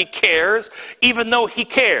because he cares, even though he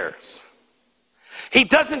cares. He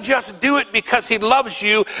doesn't just do it because he loves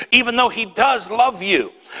you, even though he does love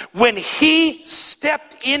you. When he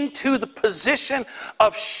stepped into the position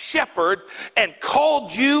of shepherd and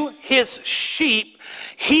called you his sheep,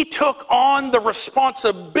 he took on the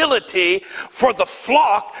responsibility for the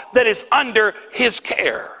flock that is under his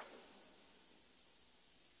care.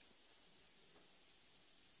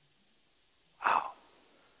 Wow.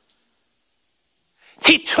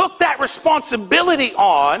 He took that responsibility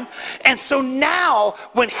on, and so now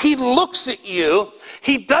when he looks at you,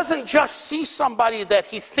 he doesn't just see somebody that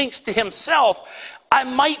he thinks to himself, I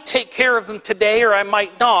might take care of them today or I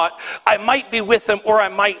might not. I might be with them or I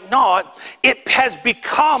might not. It has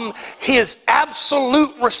become his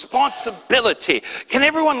absolute responsibility. Can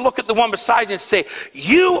everyone look at the one beside you and say,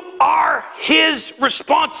 you are his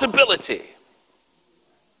responsibility?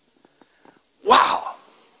 Wow.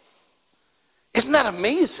 Isn't that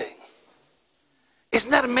amazing?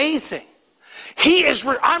 Isn't that amazing? He's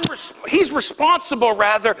responsible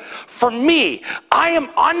rather for me. I am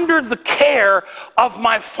under the care of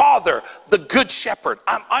my Father, the Good Shepherd.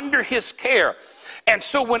 I'm under his care. And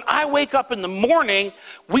so when I wake up in the morning,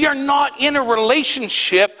 we are not in a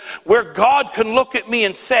relationship where God can look at me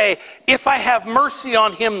and say, if I have mercy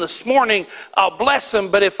on him this morning, I'll bless him,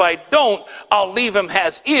 but if I don't, I'll leave him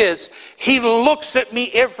as is. He looks at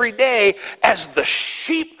me every day as the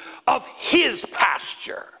sheep of his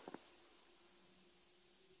pasture.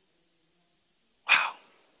 Wow.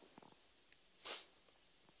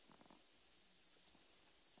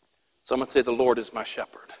 Someone say, the Lord is my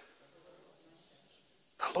shepherd.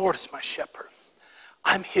 The Lord is my shepherd.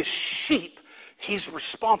 I'm his sheep. He's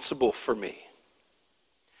responsible for me.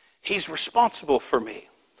 He's responsible for me.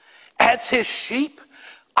 As his sheep,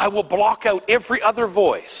 I will block out every other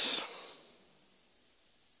voice.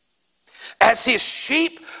 As his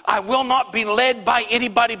sheep, I will not be led by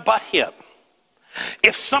anybody but him.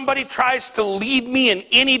 If somebody tries to lead me in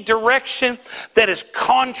any direction that is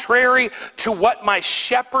contrary to what my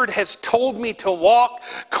shepherd has told me to walk,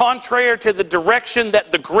 contrary to the direction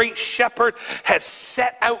that the great shepherd has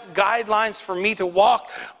set out guidelines for me to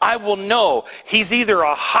walk, I will know he's either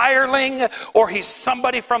a hireling or he's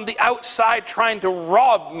somebody from the outside trying to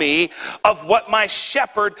rob me of what my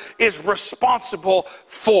shepherd is responsible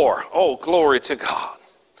for. Oh, glory to God.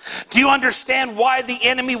 Do you understand why the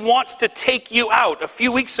enemy wants to take you out? A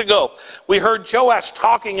few weeks ago, we heard Joash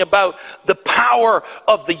talking about the power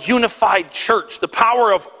of the unified church, the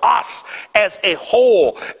power of us as a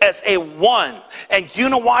whole, as a one. And you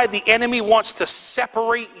know why the enemy wants to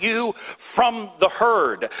separate you from the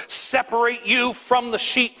herd, separate you from the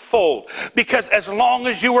sheepfold? Because as long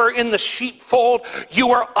as you are in the sheepfold, you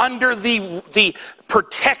are under the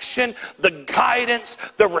protection, the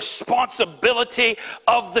guidance, the responsibility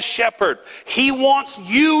of the shepherd. He wants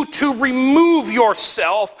you to remove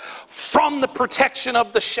yourself from the protection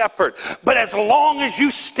of the shepherd. But as long as you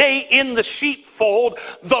stay in the sheepfold,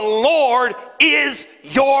 the Lord is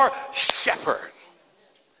your shepherd.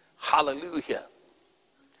 Hallelujah.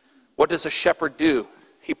 What does a shepherd do?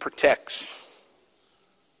 He protects.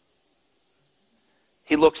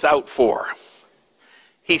 He looks out for.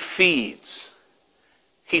 He feeds.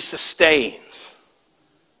 He sustains.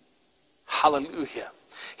 Hallelujah.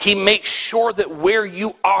 He makes sure that where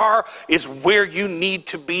you are is where you need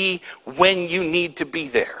to be when you need to be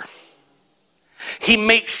there. He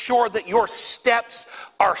makes sure that your steps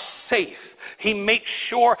are safe. He makes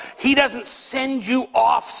sure he doesn't send you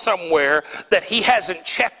off somewhere that he hasn't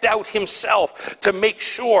checked out himself to make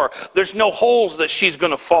sure there's no holes that she's going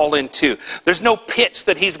to fall into. There's no pits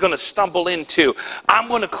that he's going to stumble into. I'm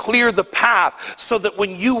going to clear the path so that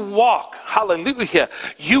when you walk, hallelujah,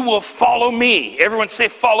 you will follow me. Everyone say,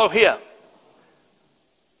 follow him.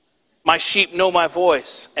 My sheep know my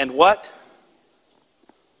voice. And what?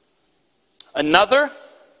 Another,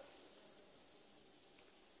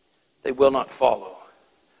 they will not follow.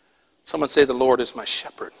 Someone say, the Lord is my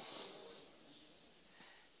shepherd.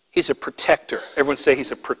 He's a protector. Everyone say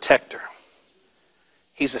he's a protector.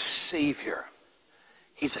 He's a savior.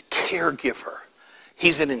 He's a caregiver.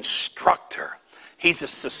 He's an instructor. He's a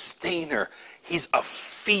sustainer. He's a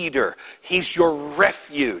feeder. He's your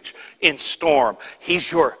refuge in storm.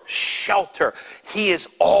 He's your shelter. He is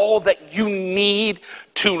all that you need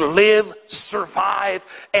to live,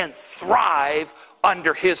 survive, and thrive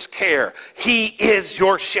under his care. He is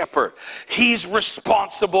your shepherd. He's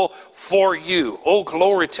responsible for you. Oh,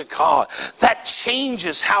 glory to God. That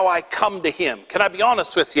changes how I come to him. Can I be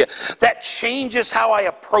honest with you? That changes how I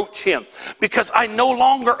approach him, because I no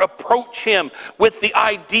longer approach him with the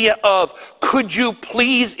idea of, could you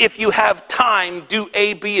please, if you have time, do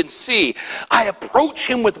A, B, and C. I approach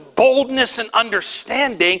him with boldness and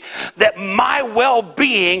understanding that my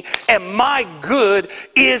well-being and my good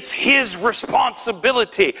is his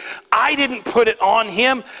responsibility. I didn't put it on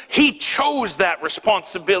him. He chose that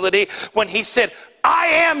responsibility when he said, I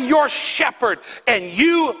am your shepherd and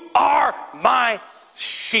you are my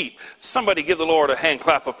sheep. Somebody give the Lord a hand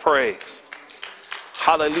clap of praise.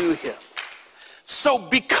 Hallelujah. So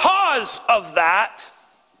because of that,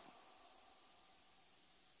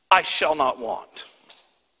 I shall not want.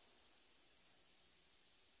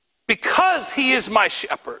 Because he is my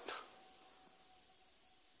shepherd,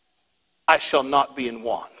 I shall not be in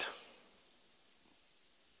want.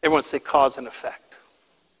 Everyone say cause and effect.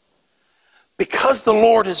 Because the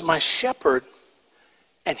Lord is my shepherd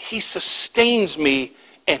and he sustains me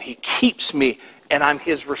and he keeps me and I'm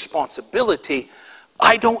his responsibility,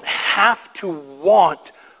 I don't have to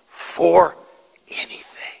want for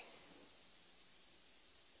anything.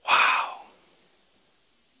 Wow.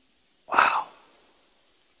 Wow.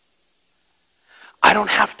 I don't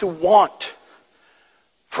have to want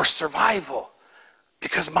for survival,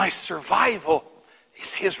 because my survival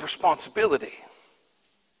is his responsibility.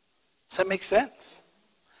 Does that make sense?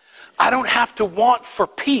 I don't have to want for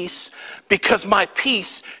peace, because my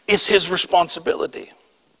peace is his responsibility.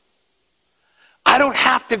 I don't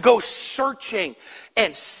have to go searching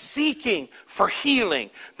and seeking for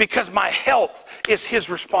healing, because my health is his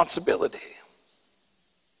responsibility.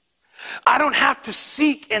 I don't have to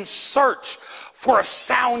seek and search for a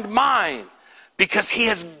sound mind, because he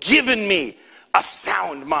has given me a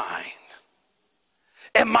sound mind.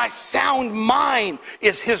 And my sound mind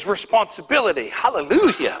is his responsibility.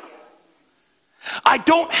 Hallelujah. I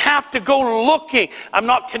don't have to go looking. I'm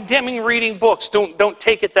not condemning reading books. Don't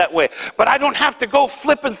take it that way. But I don't have to go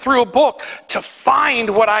flipping through a book to find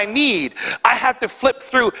what I need. I have to flip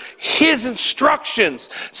through his instructions,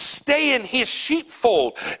 stay in his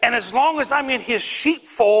sheepfold. And as long as I'm in his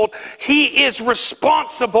sheepfold, he is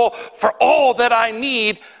responsible for all that I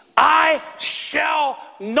need. I shall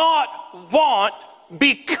not want,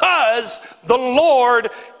 because the Lord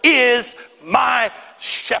is my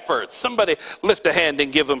shepherd. Somebody lift a hand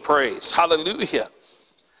and give him praise. Hallelujah.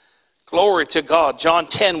 Glory to God. John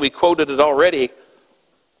 10, we quoted it already.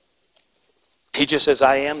 He just says,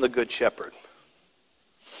 I am the good shepherd.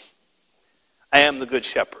 I am the good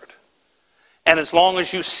shepherd. And as long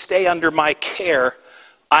as you stay under my care,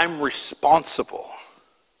 I'm responsible.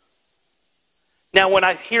 Now, when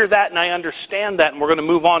I hear that and I understand that, and we're going to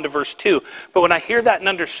move on to verse 2, but when I hear that and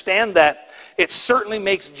understand that, it certainly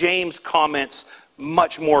makes James' comments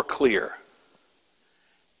much more clear.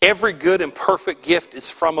 Every good and perfect gift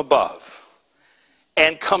is from above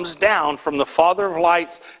and comes down from the Father of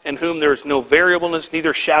lights, in whom there is no variableness,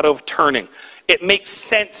 neither shadow of turning. It makes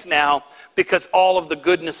sense now, because all of the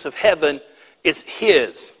goodness of heaven is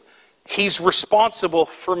his. He's responsible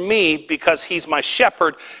for me because he's my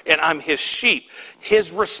shepherd and I'm his sheep.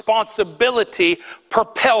 His responsibility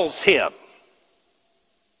propels him.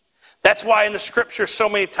 That's why in the scripture so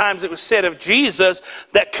many times it was said of Jesus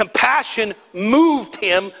that compassion moved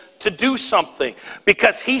him to do something,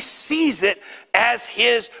 because he sees it as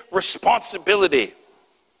his responsibility.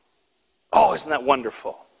 Oh, isn't that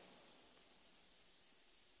wonderful?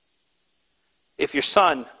 If your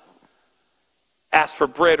son asks for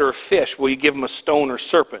bread or a fish, will you give him a stone or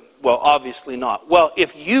serpent? Well, obviously not. Well,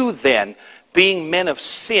 if you then, being men of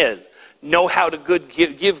sin, know how to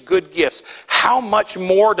give good gifts, how much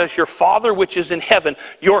more does your Father which is in heaven,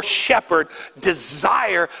 your shepherd,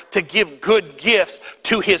 desire to give good gifts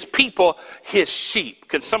to his people, his sheep?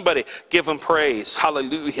 Can somebody give him praise?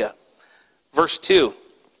 Hallelujah. Verse 2,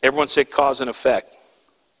 everyone say cause and effect.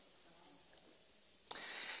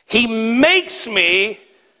 He makes me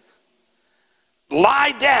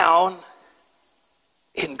lie down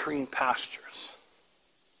in green pastures.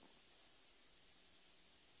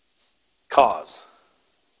 Cause.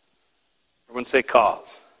 Everyone say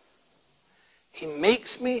cause. He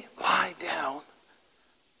makes me lie down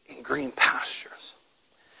in green pastures.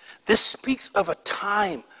 This speaks of a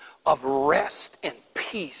time of rest and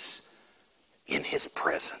peace in his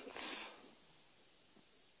presence.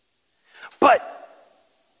 But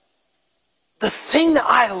the thing that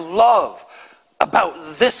I love about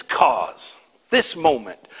this cause, this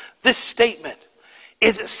moment, this statement,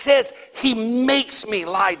 is it says he makes me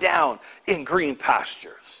lie down in green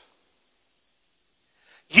pastures.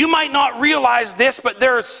 You might not realize this, but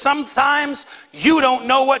there are some times you don't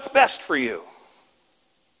know what's best for you.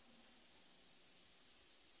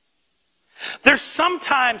 There's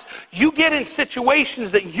sometimes you get in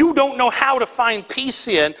situations that you don't know how to find peace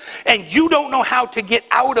in, and you don't know how to get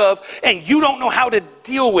out of, and you don't know how to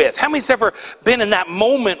deal with. How many's ever been in that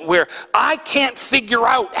moment where I can't figure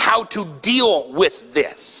out how to deal with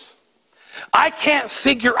this? I can't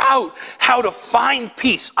figure out how to find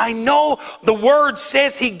peace. I know the word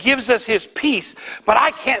says he gives us his peace, but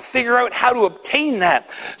I can't figure out how to obtain that.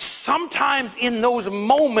 Sometimes in those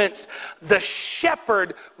moments, the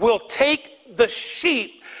shepherd will take the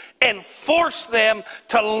sheep and force them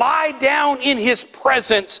to lie down in his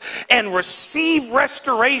presence and receive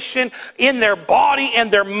restoration in their body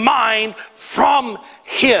and their mind from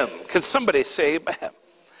him. Can somebody say amen?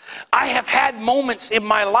 I have had moments in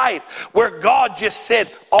my life where God just said,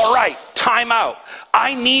 all right, time out.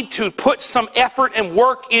 I need to put some effort and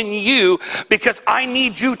work in you, because I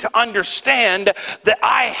need you to understand that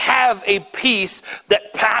I have a peace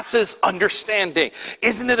that passes understanding.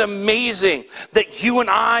 Isn't it amazing that you and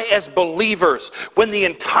I as believers, when the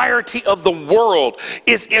entirety of the world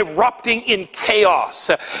is erupting in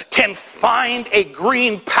chaos, can find a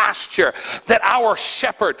green pasture that our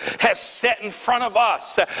shepherd has set in front of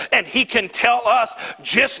us, and he can tell us,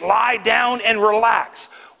 just lie down and relax.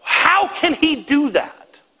 How can he do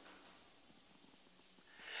that?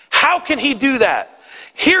 How can he do that?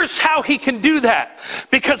 Here's how he can do that.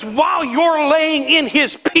 Because while you're laying in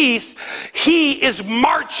his peace, he is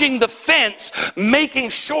marching the fence, making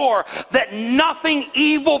sure that nothing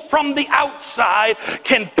evil from the outside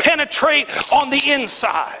can penetrate on the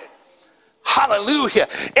inside. Hallelujah.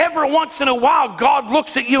 Every once in a while, God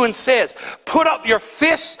looks at you and says, put up your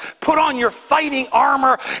fists, put on your fighting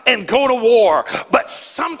armor, and go to war. But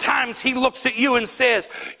sometimes he looks at you and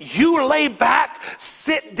says, you lay back,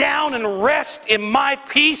 sit down, and rest in my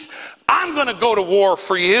peace. I'm going to go to war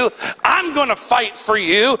for you. I'm going to fight for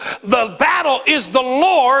you. The battle is the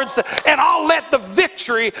Lord's, and I'll let the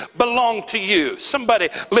victory belong to you. Somebody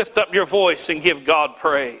lift up your voice and give God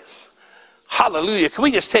praise. Hallelujah. Can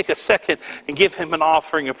we just take a second and give him an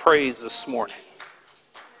offering of praise this morning?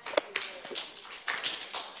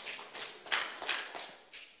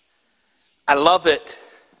 I love it.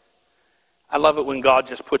 I love it when God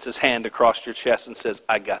just puts his hand across your chest and says,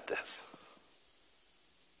 I got this.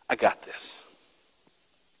 I got this.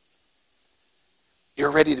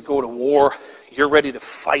 You're ready to go to war. You're ready to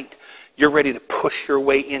fight. You're ready to push your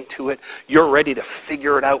way into it. You're ready to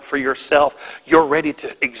figure it out for yourself. You're ready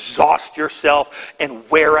to exhaust yourself and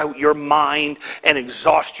wear out your mind and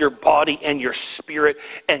exhaust your body and your spirit.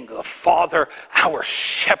 And the Father, our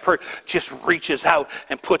shepherd, just reaches out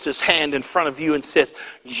and puts his hand in front of you and says,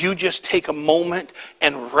 you just take a moment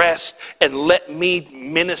and rest and let me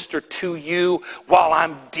minister to you while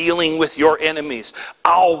I'm dealing with your enemies.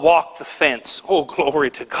 I'll walk the fence. Oh,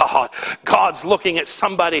 glory to God. God's looking at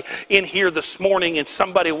somebody in here this morning and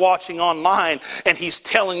somebody watching online, and he's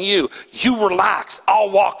telling you, you relax. I'll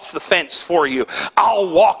walk the fence for you. I'll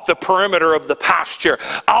walk the perimeter of the pasture.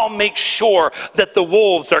 I'll make sure that the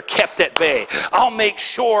wolves are kept at bay. I'll make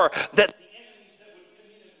sure that the enemies that would come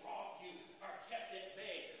in and rob you are kept at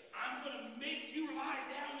bay. I'm going to make you lie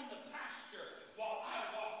down in the pasture while I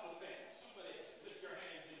walk the fence. Somebody lift your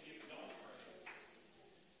hands and give God praise.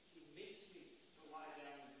 He makes me to lie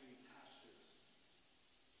down in green pastures.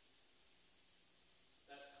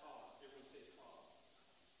 That's cause. Everyone say cause.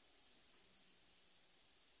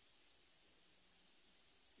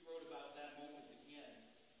 He wrote about that moment again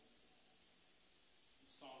in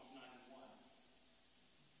Psalms 91.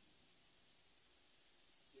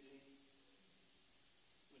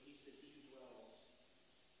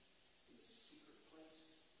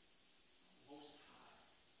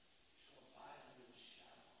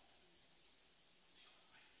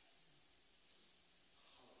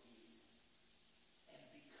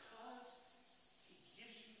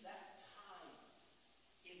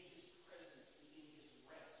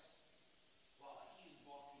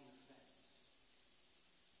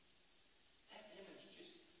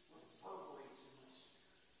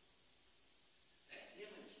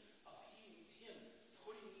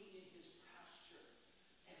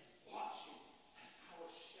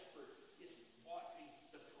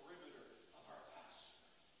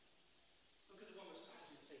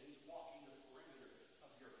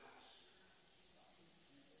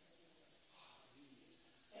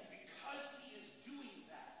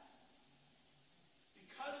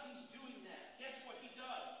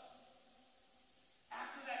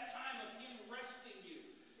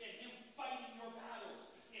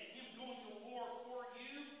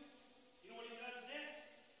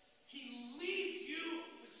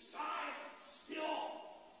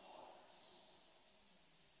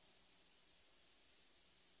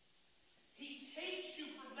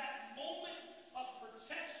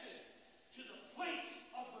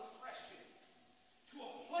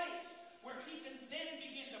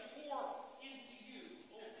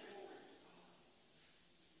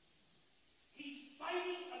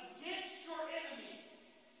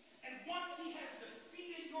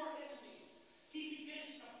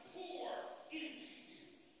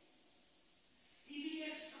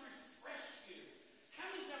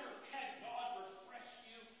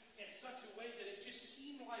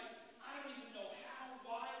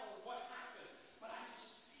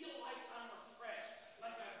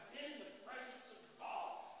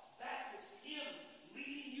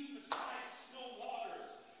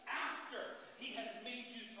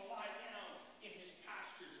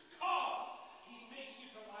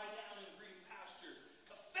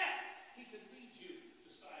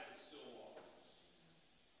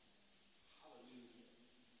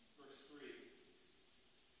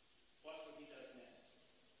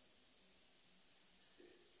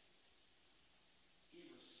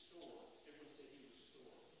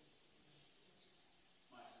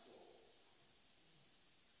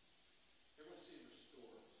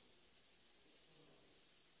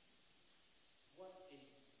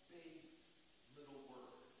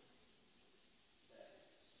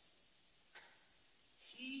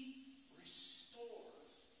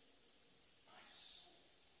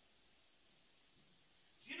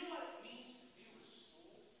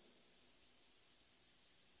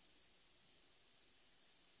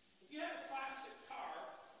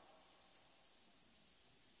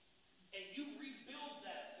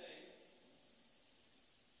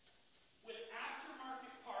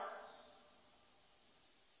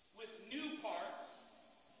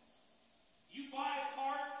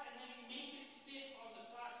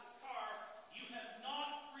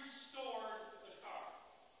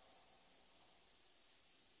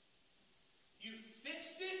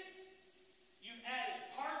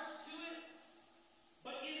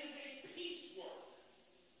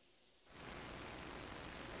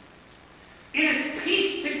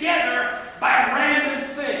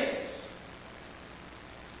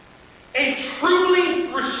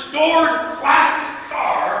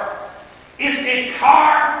 a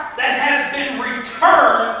car that has been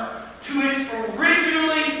returned to its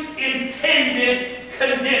originally intended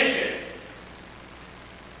condition.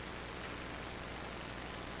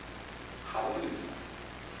 Hallelujah.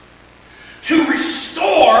 To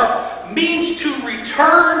restore means to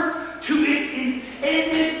return to its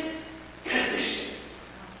intended condition.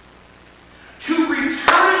 To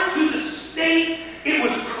return it to the state it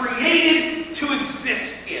was created to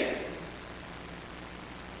exist in.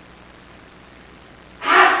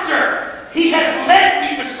 After He has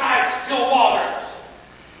led me beside still waters,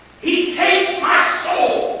 He takes my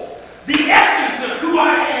soul, the essence of who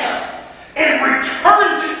I am, and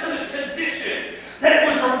returns it to the condition that it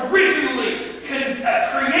was originally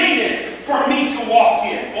created for me to walk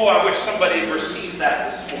in. Oh, I wish somebody had received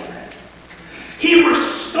that this morning. He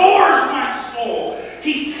restores my soul.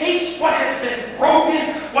 He takes what has been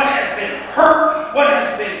broken, what has been hurt, what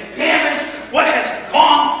has been damaged, what has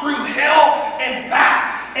gone through hell and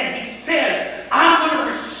back. And He says, I'm going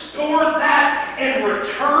to restore that and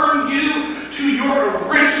return you to your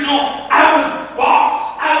original, out of the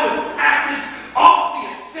box, out of the package, off the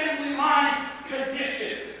assembly line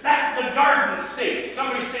condition. That's the garden state.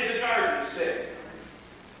 Somebody say the garden state.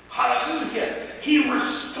 Hallelujah. He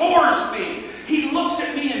restores me. He looks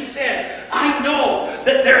at me and says, I know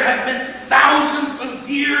that there have been thousands of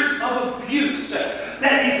years of abuse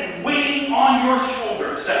that is weighing on your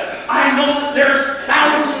shoulders. I know that there's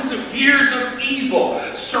thousands of years of evil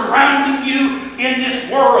surrounding you in this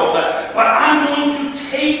world. But I'm going to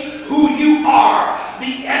take who you are,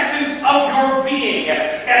 the essence of your being,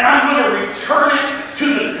 and I'm going to return it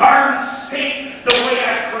to the garden state the way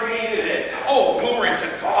I created it. Oh, glory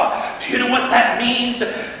to God. Do you know what that means?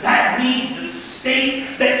 That means the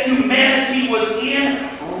state that humanity was in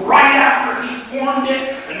right after He formed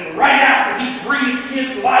it and right after He breathed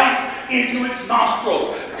His life into its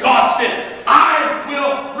nostrils. God said, I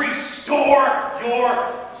will restore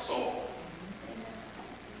your soul.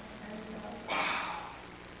 Wow.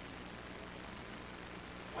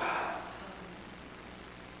 Wow.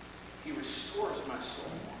 He restores my soul.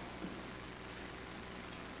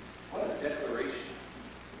 What a declaration.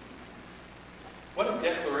 What a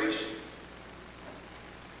declaration.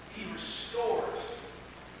 He restores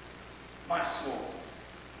my soul.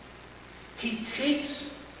 He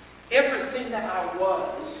takes everything that I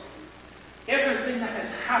was, everything that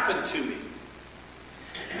has happened to me.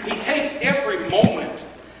 He takes every moment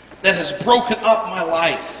that has broken up my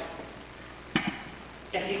life.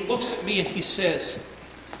 And He looks at me and He says,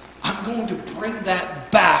 I'm going to bring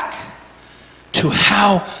that back to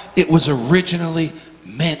how it was originally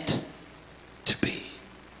meant to be.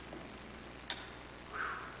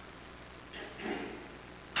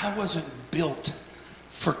 I wasn't built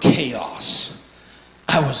for chaos.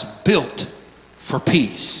 I was built for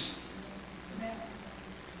peace.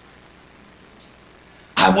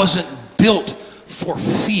 I wasn't built for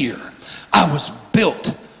fear. I was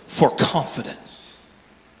built for confidence.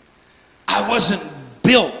 I wasn't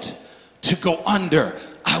built to go under.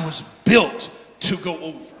 I was built to go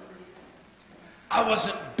over. I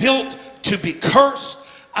wasn't built to be cursed.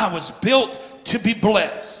 I was built to be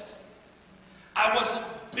blessed. I wasn't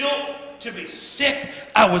built to be sick.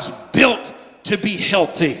 I was built to be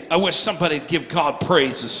healthy. I wish somebody would give God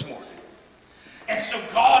praise this morning. And so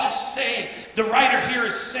God is saying, the writer here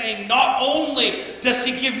is saying, not only does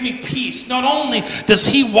He give me peace, not only does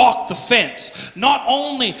He walk the fence, not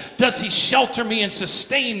only does He shelter me and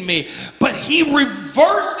sustain me, but He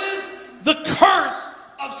reverses the curse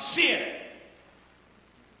of sin.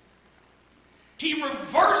 He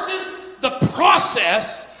reverses the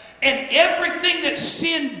process, and everything that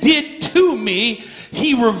sin did to me,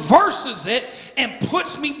 He reverses it and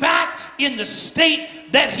puts me back in the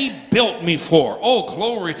state that He built me for. Oh,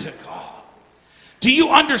 glory to God. Do you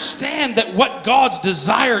understand that what God's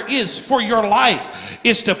desire is for your life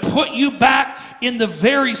is to put you back in the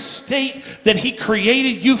very state that He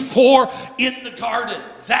created you for in the garden?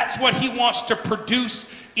 That's what He wants to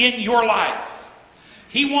produce in your life.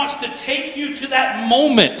 He wants to take you to that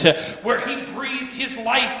moment where He breathed His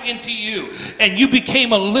life into you and you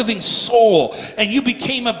became a living soul and you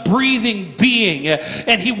became a breathing being.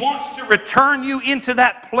 And He wants to return you into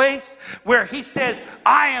that place where He says,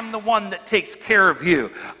 I am the one that takes care of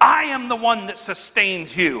you. I am the one that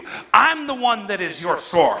sustains you. I'm the one that is your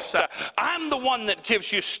source. I'm the one that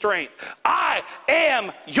gives you strength. I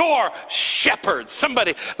am your shepherd.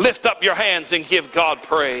 Somebody lift up your hands and give God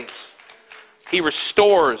praise. He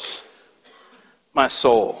restores my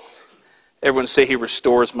soul. Everyone say, He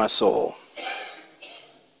restores my soul.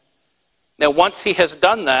 Now, once He has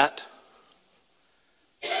done that,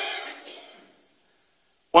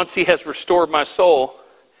 once he has restored my soul,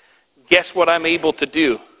 guess what I'm able to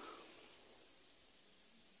do?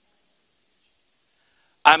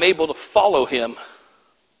 I'm able to follow him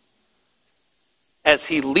as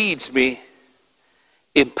he leads me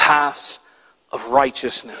in paths of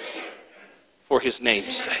righteousness for his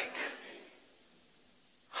name's sake.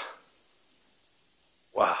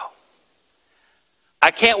 Wow. I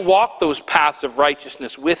can't walk those paths of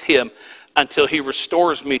righteousness with him until he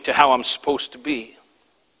restores me to how I'm supposed to be.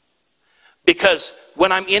 Because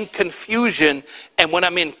when I'm in confusion and when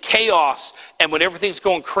I'm in chaos and when everything's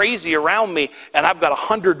going crazy around me and I've got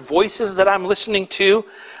 100 voices that I'm listening to,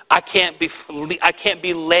 I can't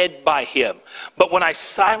be led by him. But when I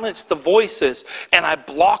silence the voices and I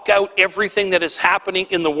block out everything that is happening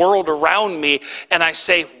in the world around me and I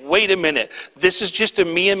say, wait a minute, this is just a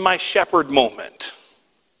me and my shepherd moment.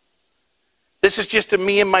 This is just a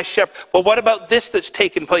me and my shepherd. Well, what about this that's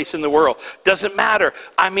taking place in the world? Doesn't matter.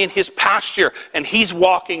 I'm in his pasture and he's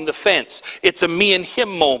walking the fence. It's a me and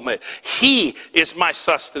him moment. He is my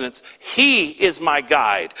sustenance. He is my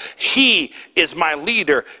guide. He is my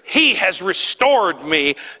leader. He has restored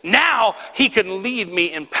me. Now he can lead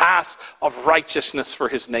me in paths of righteousness for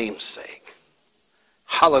his name's sake.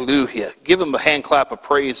 Hallelujah. Give him a hand clap of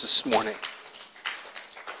praise this morning.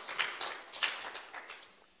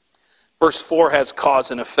 Verse 4 has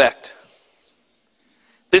cause and effect.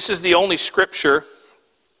 This is the only scripture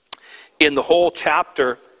in the whole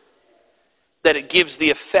chapter that it gives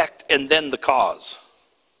the effect and then the cause.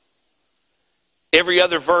 Every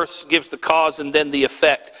other verse gives the cause and then the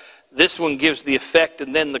effect. This one gives the effect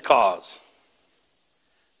and then the cause.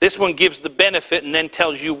 This one gives the benefit and then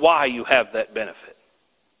tells you why you have that benefit.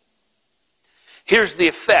 Here's the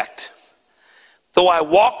effect. Though I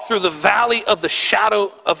walk through the valley of the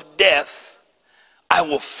shadow of death, I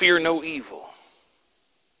will fear no evil.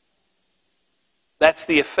 That's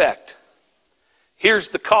the effect. Here's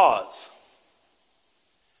the cause.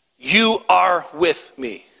 You are with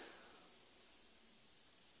me.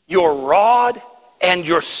 Your rod and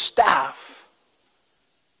your staff,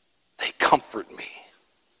 they comfort me.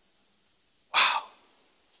 Wow.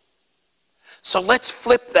 So let's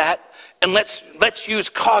flip that and let's use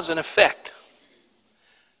cause and effect.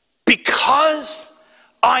 Because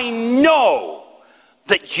I know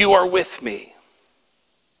that you are with me.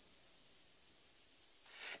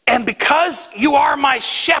 And because you are my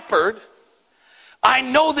shepherd, I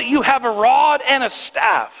know that you have a rod and a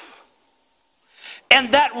staff.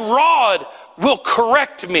 And that rod will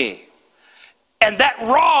correct me. And that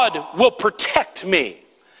rod will protect me.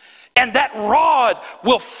 And that rod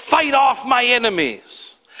will fight off my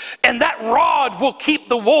enemies. And that rod will keep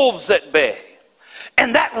the wolves at bay.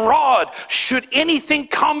 And that rod, should anything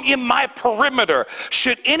come in my perimeter,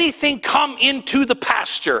 should anything come into the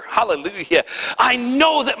pasture, hallelujah, I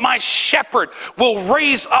know that my shepherd will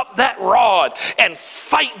raise up that rod and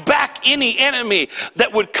fight back any enemy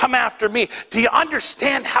that would come after me. Do you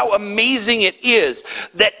understand how amazing it is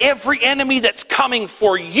that every enemy that's coming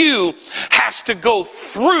for you has to go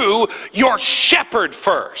through your shepherd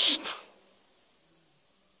first?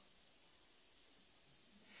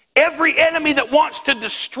 Every enemy that wants to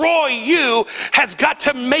destroy you has got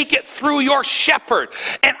to make it through your shepherd.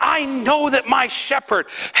 And I know that my shepherd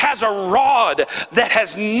has a rod that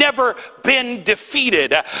has never been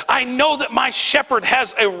defeated. I know that my shepherd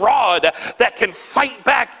has a rod that can fight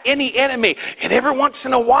back any enemy. And every once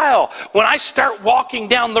in a while, when I start walking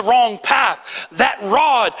down the wrong path, that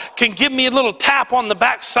rod can give me a little tap on the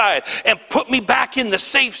backside and put me back in the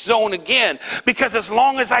safe zone again. Because as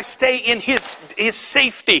long as I stay in his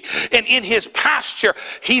safety and in his pasture,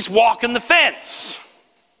 he's walking the fence.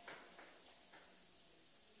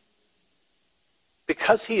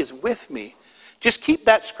 Because he is with me. Just keep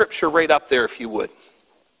that scripture right up there if you would.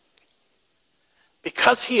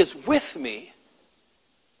 Because he is with me,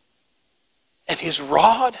 and his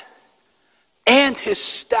rod and his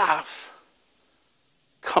staff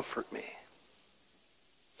comfort me.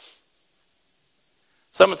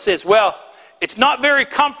 Someone says, well, it's not very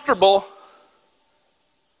comfortable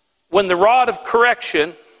when the rod of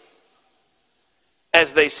correction,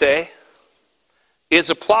 as they say, is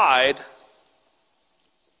applied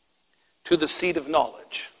to the seat of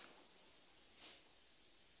knowledge.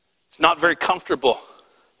 It's not very comfortable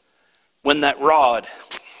when that rod.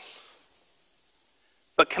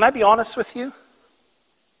 But can I be honest with you?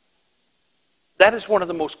 That is one of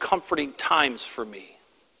the most comforting times for me.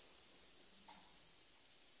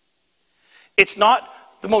 It's not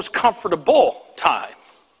the most comfortable time,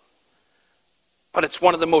 but it's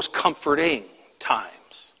one of the most comforting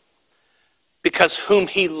times. Because whom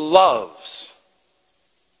he loves,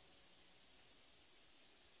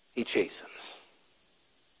 He chastens.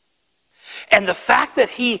 And the fact that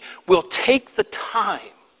he will take the time,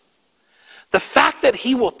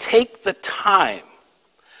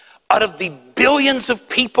 out of the billions of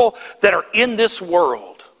people that are in this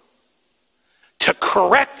world to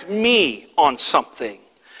correct me on something,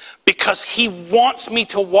 because he wants me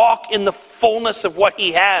to walk in the fullness of what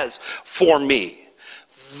he has for me.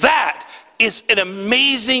 That is an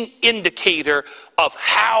amazing indicator of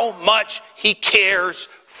how much he cares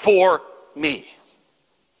for me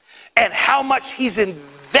and how much he's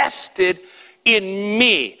invested in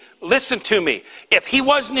me. Listen to me. If he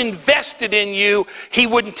wasn't invested in you, he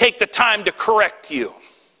wouldn't take the time to correct you.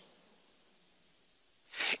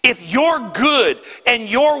 If your good and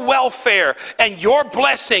your welfare and your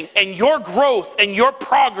blessing and your growth and your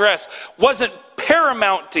progress wasn't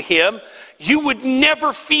paramount to him, you would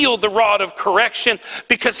never feel the rod of correction,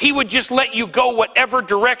 because he would just let you go whatever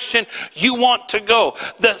direction you want to go.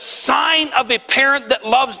 The sign of a parent that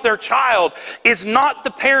loves their child is not the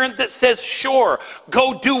parent that says, sure,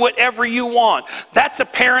 go do whatever you want. That's a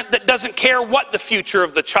parent that doesn't care what the future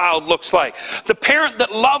of the child looks like. The parent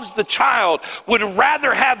that loves the child would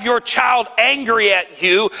rather have your child angry at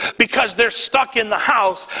you because they're stuck in the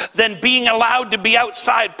house than being allowed to be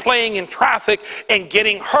outside playing in traffic and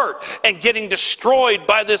getting hurt and getting destroyed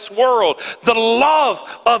by this world. The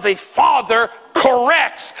love of a father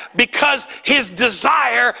corrects because his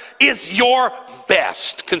desire is your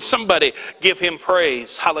best. Can somebody give him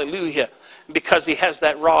praise? Hallelujah. Because he has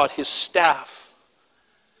that rod, his staff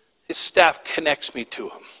connects me to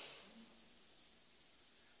him.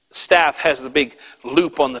 The staff has the big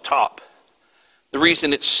loop on the top. The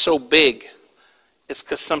reason it's so big is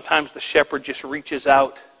because sometimes the shepherd just reaches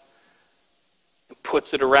out and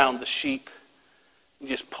puts it around the sheep and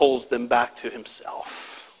just pulls them back to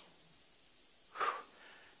himself.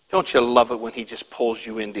 Don't you love it when he just pulls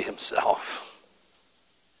you into himself?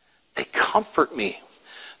 They comfort me.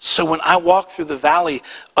 So when I walk through the valley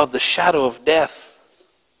of the shadow of death,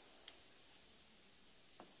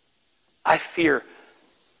 I fear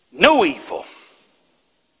no evil.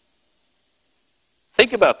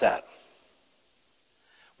 Think about that.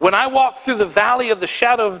 When I walk through the valley of the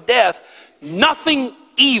shadow of death, nothing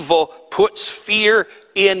evil puts fear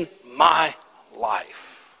in my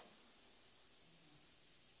life.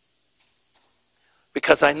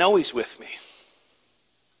 Because I know he's with me.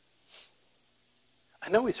 I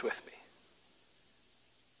know he's with me.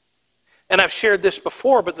 And I've shared this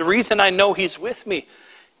before, but the reason I know he's with me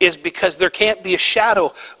is because there can't be a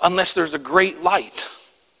shadow unless there's a great light.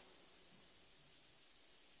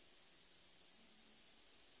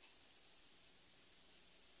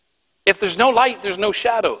 If there's no light, there's no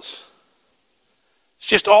shadows. It's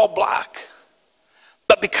just all black.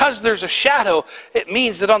 But because there's a shadow, it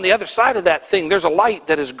means that on the other side of that thing, there's a light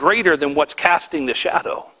that is greater than what's casting the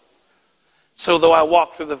shadow. So though I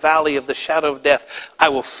walk through the valley of the shadow of death, I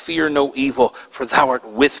will fear no evil, for thou art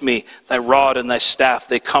with me. Thy rod and thy staff,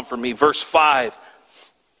 they comfort me. Verse 5.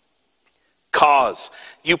 Cause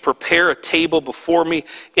you prepare a table before me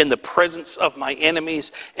in the presence of my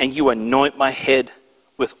enemies, and you anoint my head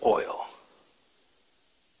with oil.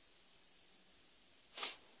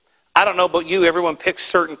 I don't know about you, everyone picks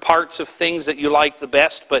certain parts of things that you like the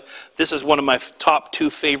best, but this is one of my top 2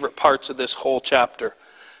 favorite parts of this whole chapter.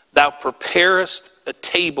 Thou preparest a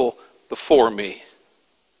table before me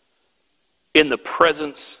in the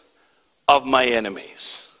presence of my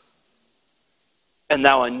enemies, and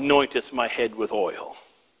thou anointest my head with oil.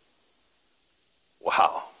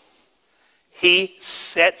 Wow. He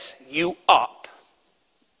sets you up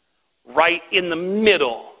right in the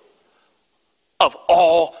middle of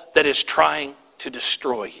all that is trying to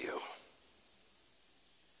destroy you.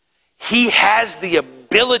 He has the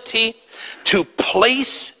ability to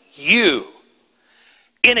place you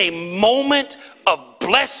in a moment of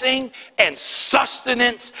blessing and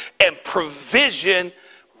sustenance and provision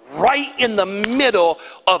right in the middle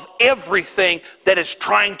of everything that is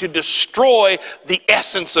trying to destroy the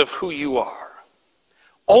essence of who you are.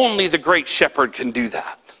 Only the great shepherd can do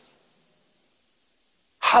that.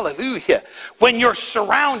 Hallelujah. When you're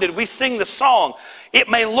surrounded, we sing the song, it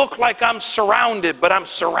may look like I'm surrounded, but I'm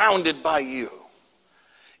surrounded by you.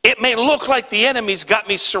 It may look like the enemy's got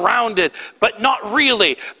me surrounded, but not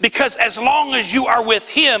really, because as long as you are with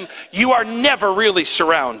him, you are never really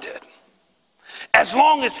surrounded. As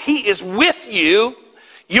long as he is with you,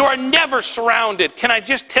 you are never surrounded. Can I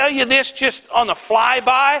just tell you this just on the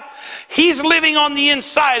flyby? He's living on the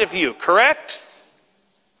inside of you, correct?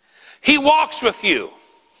 He walks with you.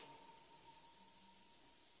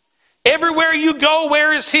 Everywhere you go,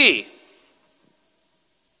 where is he?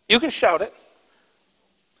 You can shout it.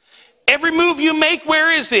 Every move you make,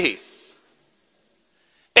 where is he?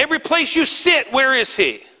 Every place you sit, where is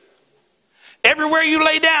he? Everywhere you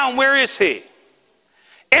lay down, where is he?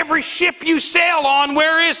 Every ship you sail on,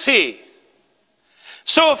 where is he?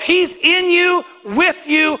 So if he's in you, with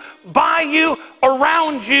you, by you,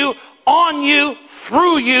 around you, on you,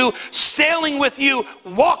 through you, sailing with you,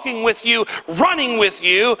 walking with you, running with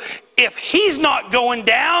you, if he's not going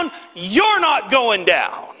down, you're not going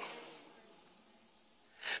down.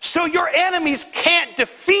 So your enemies can't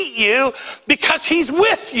defeat you because he's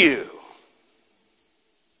with you.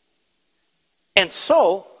 And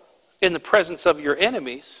so, in the presence of your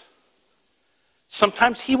enemies,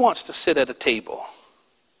 sometimes he wants to sit at a table.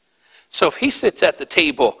 So if he sits at the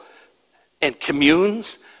table and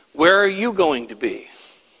communes, where are you going to be?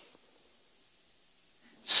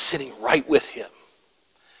 Sitting right with him.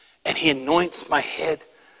 And he anoints my head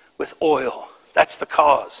with oil. That's the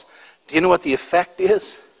cause. Do you know what the effect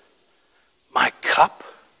is? My cup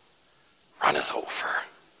runneth over.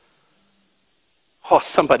 Oh,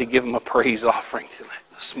 somebody give him a praise offering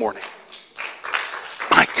this morning.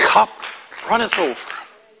 My cup runneth over.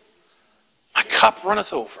 My cup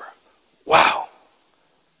runneth over. Wow.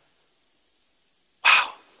 Wow.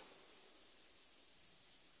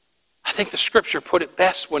 I think the scripture put it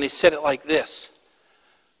best when he said it like this.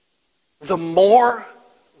 The more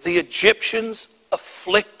the Egyptians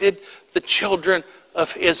afflicted the children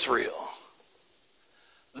of Israel,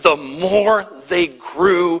 the more they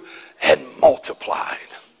grew and multiplied.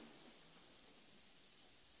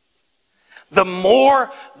 The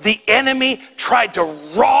more the enemy tried to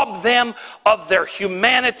rob them of their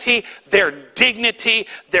humanity, their dignity,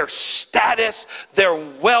 their status, their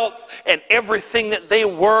wealth, and everything that they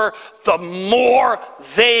were, the more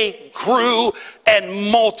they grew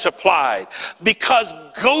and multiplied. Because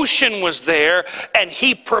Goshen was there and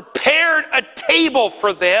he prepared a table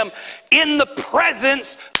for them in the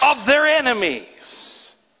presence of their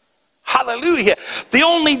enemies. Hallelujah. The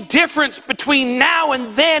only difference between now and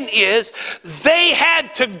then is they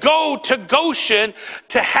had to go to Goshen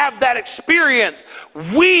to have that experience.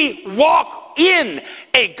 We walk in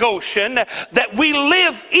a Goshen, that we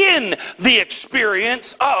live in the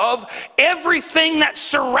experience of everything that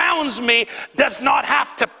surrounds me does not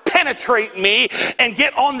have to penetrate me and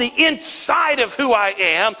get on the inside of who I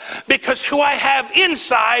am, because who I have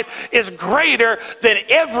inside is greater than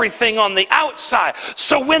everything on the outside.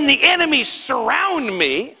 So when the enemies surround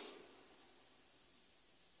me,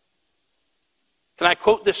 can I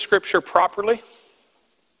quote this scripture properly?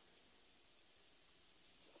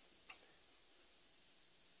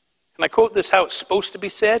 Can I quote this how it's supposed to be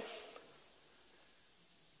said?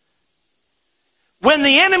 When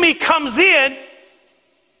the enemy comes in,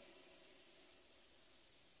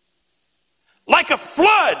 like a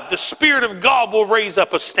flood, the Spirit of God will raise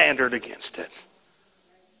up a standard against it.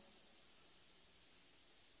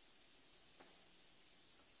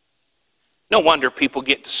 No wonder people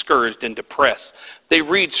get discouraged and depressed. They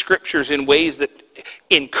read scriptures in ways that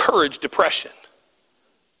encourage depression.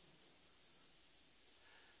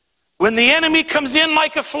 When the enemy comes in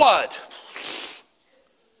like a flood,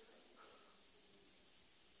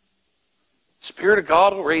 the Spirit of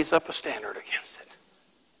God will raise up a standard against it.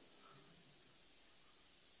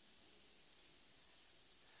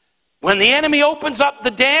 When the enemy opens up the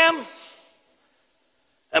dam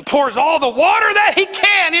and pours all the water that he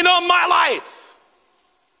can in on my life,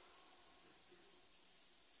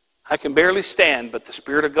 I can barely stand, but the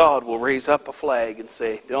Spirit of God will raise up a flag and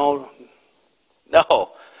say, no.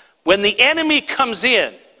 When the enemy comes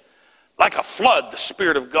in like a flood, the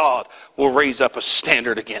Spirit of God will raise up a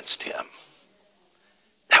standard against him.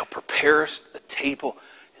 Thou preparest a table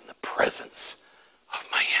in the presence of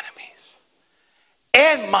my enemies,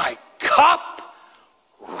 and my cup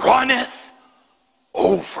runneth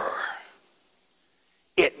over.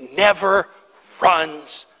 It never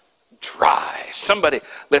runs dry. Somebody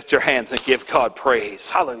lift your hands and give God praise.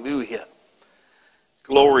 Hallelujah.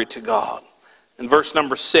 Glory to God. In verse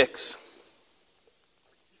number 6.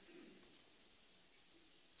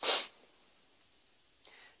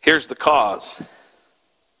 Here's the cause.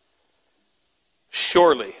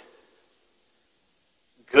 Surely,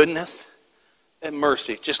 goodness and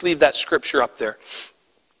mercy. Just leave that scripture up there.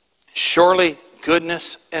 Surely,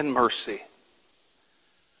 goodness and mercy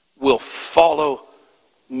will follow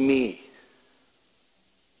me.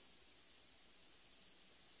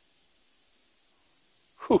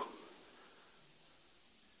 Whew.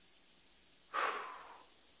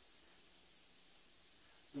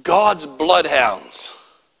 God's bloodhounds,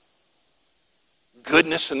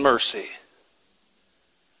 goodness and mercy,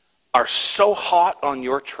 are so hot on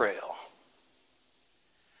your trail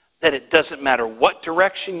that it doesn't matter what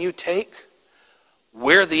direction you take,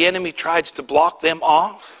 where the enemy tries to block them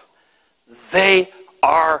off, they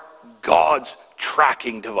are God's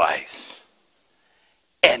tracking device.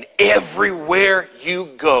 And everywhere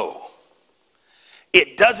you go,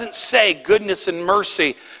 it doesn't say goodness and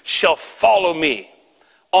mercy shall follow me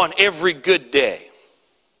on every good day.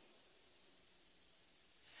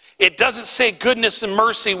 It doesn't say goodness and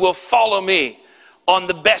mercy will follow me on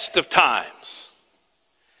the best of times.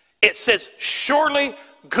 It says, surely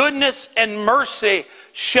goodness and mercy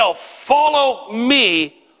shall follow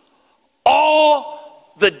me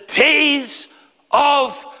all the days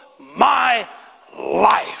of my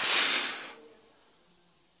life.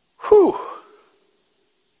 Whew.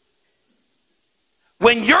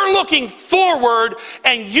 When you're looking forward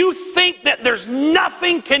and you think that there's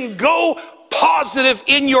nothing can go positive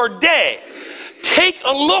in your day, take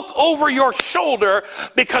a look over your shoulder,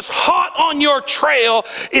 because hot on your trail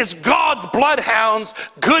is God's bloodhounds,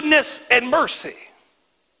 goodness and mercy.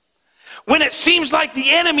 When it seems like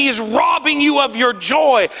the enemy is robbing you of your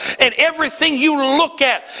joy and everything you look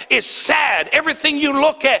at is sad, everything you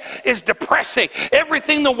look at is depressing,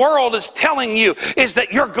 everything the world is telling you is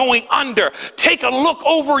that you're going under, take a look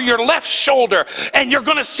over your left shoulder and you're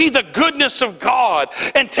going to see the goodness of God.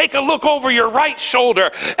 And take a look over your right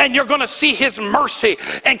shoulder and you're going to see his mercy.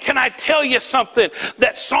 And can I tell you something?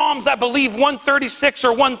 That Psalms, I believe 136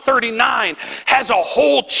 or 139, has a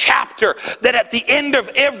whole chapter that at the end of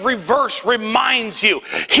every verse reminds you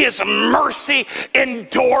his mercy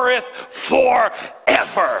endureth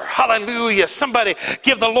forever. Hallelujah. Somebody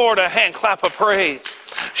give the Lord a hand clap of praise.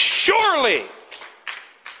 Surely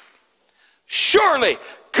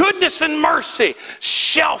goodness and mercy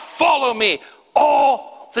shall follow me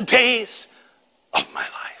all the days of my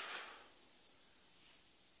life.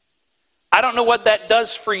 I don't know what that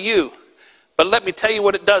does for you, but let me tell you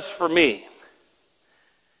what it does for me.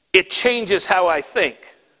 It changes how I think.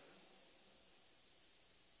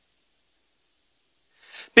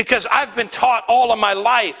 Because I've been taught all of my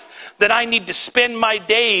life that I need to spend my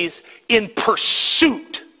days in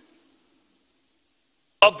pursuit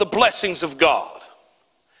of the blessings of God,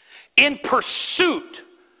 in pursuit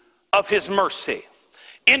of his mercy,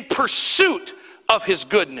 in pursuit of his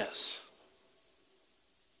goodness.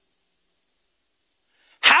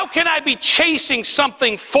 How can I be chasing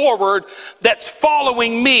something forward that's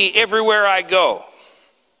following me everywhere I go?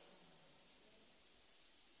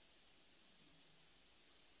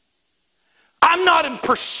 I'm not in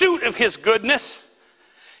pursuit of his goodness.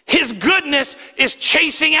 His goodness is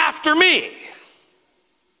chasing after me.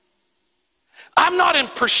 I'm not in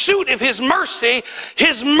pursuit of his mercy.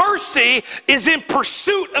 His mercy is in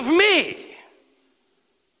pursuit of me.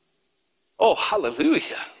 Oh,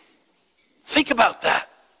 hallelujah. Think about that.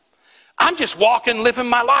 I'm just walking, living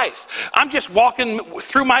my life. I'm just walking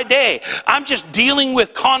through my day. I'm just dealing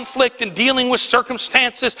with conflict and dealing with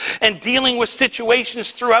circumstances and dealing with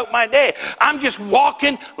situations throughout my day. I'm just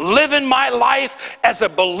walking, living my life as a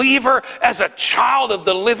believer, as a child of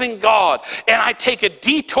the living God. And I take a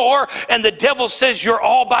detour and the devil says you're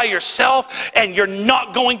all by yourself and you're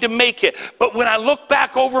not going to make it. But when I look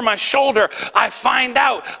back over my shoulder, I find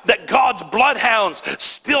out that God's bloodhounds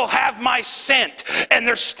still have my scent and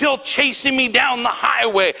they're still chasing me down the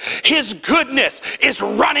highway. His goodness is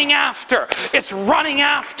running after. It's running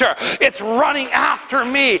after. It's running after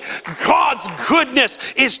me. God's goodness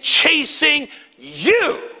is chasing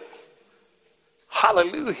you.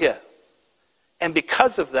 Hallelujah. And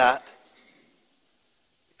because of that,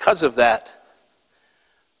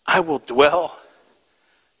 I will dwell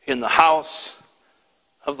in the house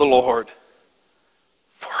of the Lord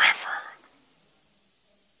forever.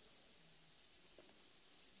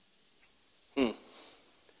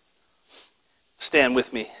 Stand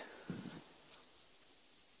with me.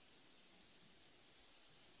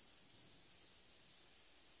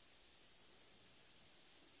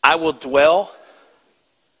 I will dwell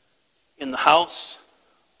in the house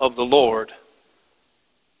of the Lord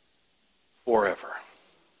forever.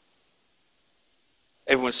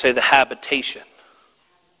 Everyone say the habitation.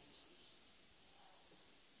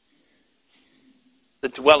 The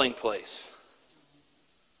dwelling place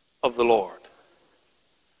of the Lord.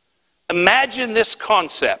 Imagine this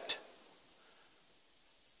concept.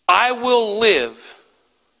 I will live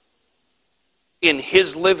in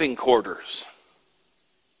his living quarters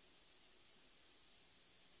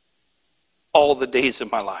all the days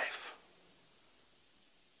of my life.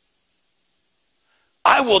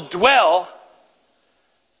 I will dwell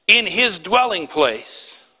in his dwelling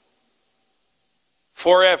place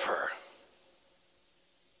forever.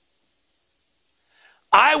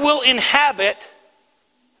 I will inhabit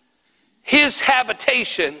his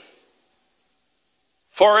habitation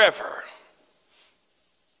forever.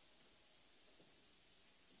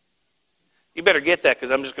 You better get that, because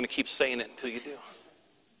I'm just going to keep saying it until you do.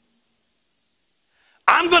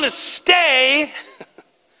 I'm going to stay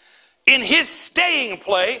in his staying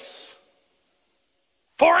place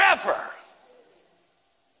forever.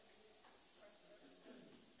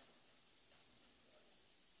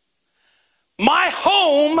 My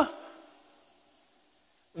home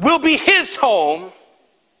will be his home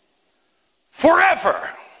forever.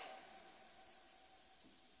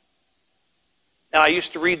 Now, I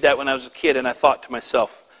used to read that when I was a kid, and I thought to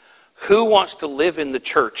myself, who wants to live in the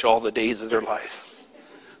church all the days of their life?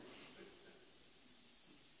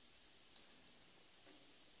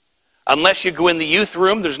 Unless you go in the youth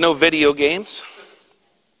room, there's no video games.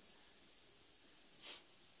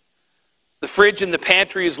 The fridge in the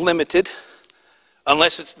pantry is limited,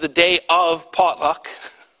 unless it's the day of potluck.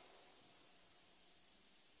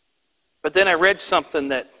 But then I read something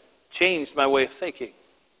that changed my way of thinking.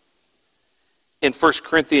 In 1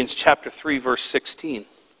 Corinthians chapter 3, verse 16.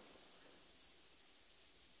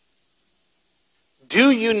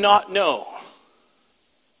 Do you not know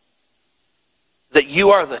that you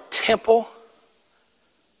are the temple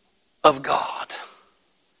of God,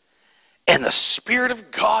 and the Spirit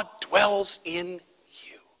of God dwells in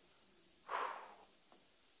you?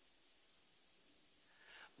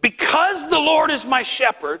 Because the Lord is my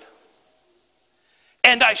shepherd,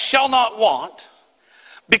 and I shall not want,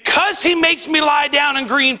 because he makes me lie down in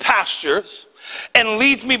green pastures and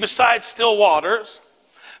leads me beside still waters,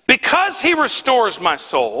 because he restores my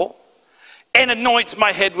soul and anoints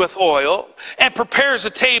my head with oil and prepares a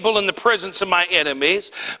table in the presence of my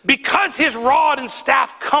enemies, because his rod and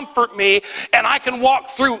staff comfort me and I can walk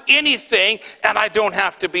through anything and I don't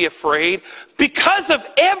have to be afraid, because of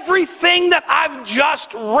everything that I've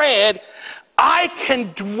just read, I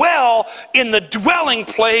can dwell in the dwelling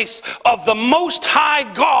place of the Most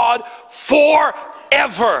High God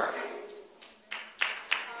forever.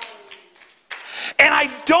 And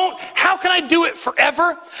how can I do it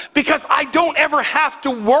forever? Because I don't ever have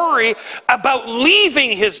to worry about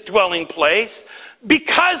leaving his dwelling place,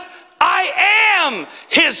 because I am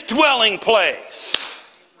his dwelling place.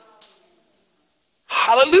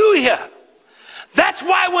 Hallelujah. That's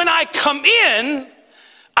why when I come in,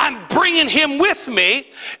 I'm bringing him with me.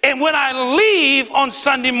 And when I leave on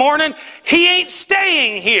Sunday morning, he ain't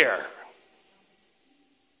staying here.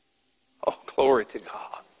 Oh, glory to God.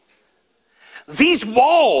 These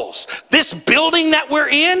walls, this building that we're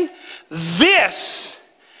in, this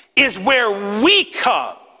is where we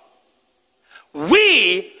come.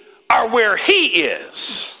 We are where he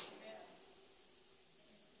is.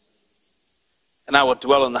 And I will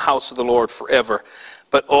dwell in the house of the Lord forever.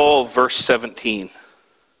 But verse 17.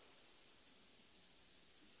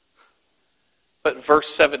 But verse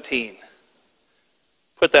 17.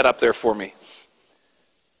 Put that up there for me.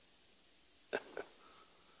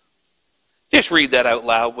 Just read that out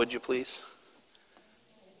loud, would you please?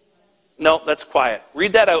 No, that's quiet.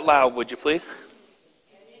 Read that out loud, would you please?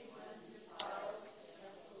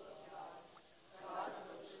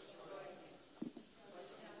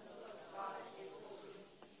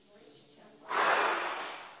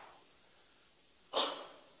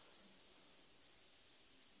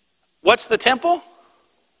 What's the temple?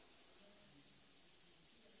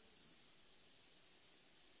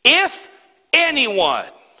 If anyone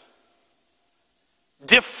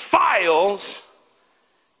defiles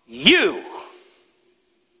you,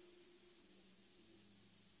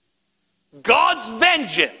 God's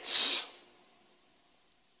vengeance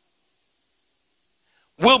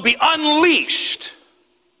will be unleashed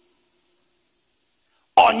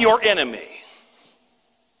on your enemy.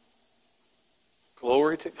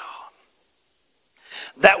 Glory to God.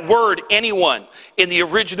 That word, anyone, in the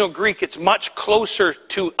original Greek, it's much closer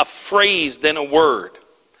to a phrase than a word.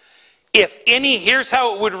 If any, here's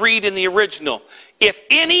how it would read in the original. If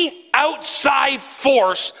any outside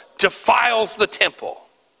force defiles the temple,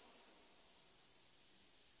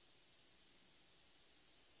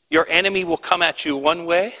 your enemy will come at you one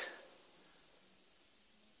way,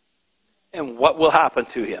 and what will happen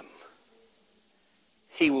to him?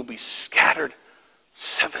 He will be scattered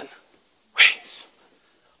 7 ways.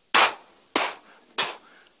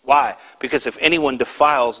 Why? Because if anyone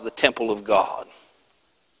defiles the temple of God,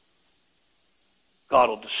 God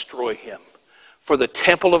will destroy him. For the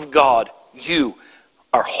temple of God, you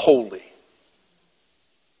are holy,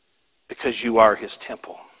 because you are his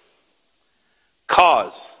temple.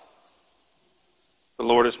 Cause the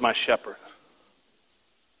Lord is my shepherd.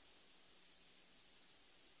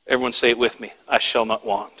 Everyone say it with me. I shall not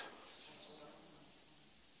want.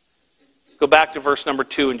 Go back to verse number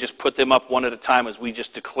 2 and just put them up one at a time as we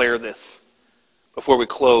just declare this before we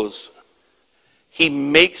close. He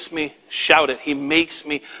makes me, shout it, he makes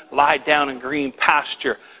me lie down in green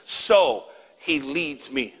pasture. So he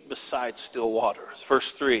leads me beside still waters.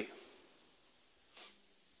 Verse 3.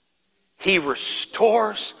 He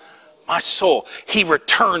restores my soul. He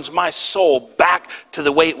returns my soul back to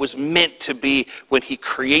the way it was meant to be when he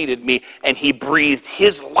created me, and he breathed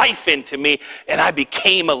his life into me, and I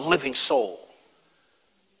became a living soul.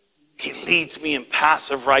 He leads me in paths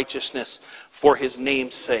of righteousness for his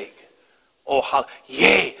name's sake. Oh,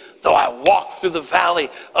 yea, though I walk through the valley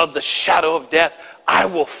of the shadow of death, I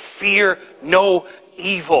will fear no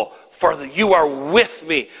evil, for you are with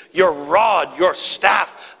me. Your rod, your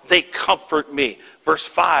staff, they comfort me. Verse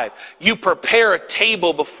 5, you prepare a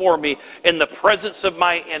table before me in the presence of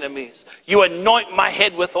my enemies. You anoint my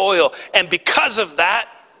head with oil, and because of that,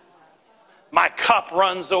 my cup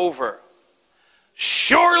runs over.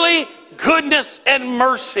 Surely goodness and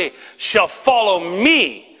mercy shall follow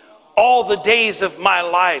me all the days of my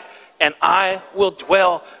life, and I will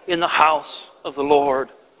dwell in the house of the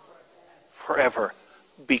Lord forever,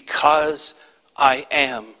 because I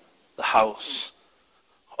am the house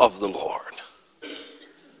of the Lord.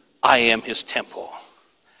 I am his temple.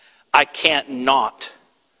 I can't not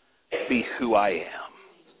be who I am.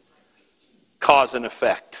 Cause and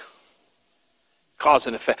effect. Cause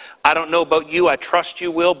and effect. I don't know about you. I trust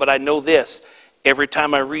you will, but I know this. Every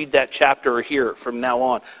time I read that chapter or hear it from now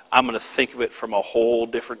on, I'm going to think of it from a whole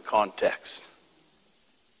different context.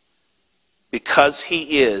 Because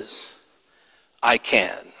he is, I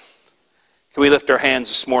can. Can we lift our hands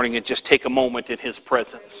this morning and just take a moment in his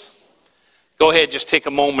presence? Go ahead, just take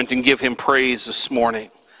a moment and give him praise this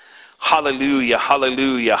morning. Hallelujah,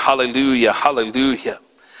 hallelujah, hallelujah, hallelujah.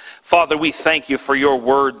 Father, we thank you for your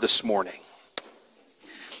word this morning.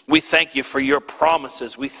 We thank you for your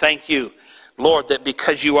promises. We thank you, Lord, that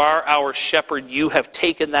because you are our shepherd, you have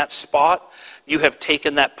taken that spot. You have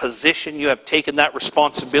taken that position. You have taken that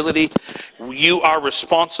responsibility. You are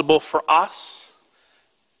responsible for us,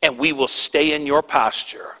 and we will stay in your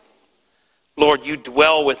pasture. Lord, you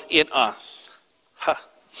dwell within us.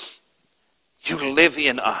 You live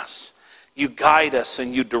in us. You guide us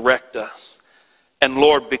and you direct us. And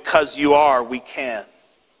Lord, because you are, we can.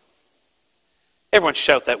 Everyone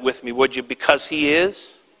shout that with me, would you? Because he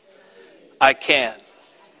is, I can.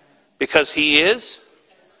 Because he is,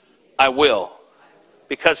 I will.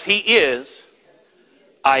 Because he is,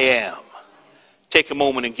 I am. Take a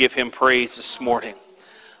moment and give him praise this morning.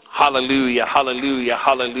 Hallelujah, hallelujah,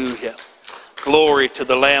 hallelujah. Glory to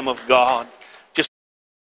the Lamb of God.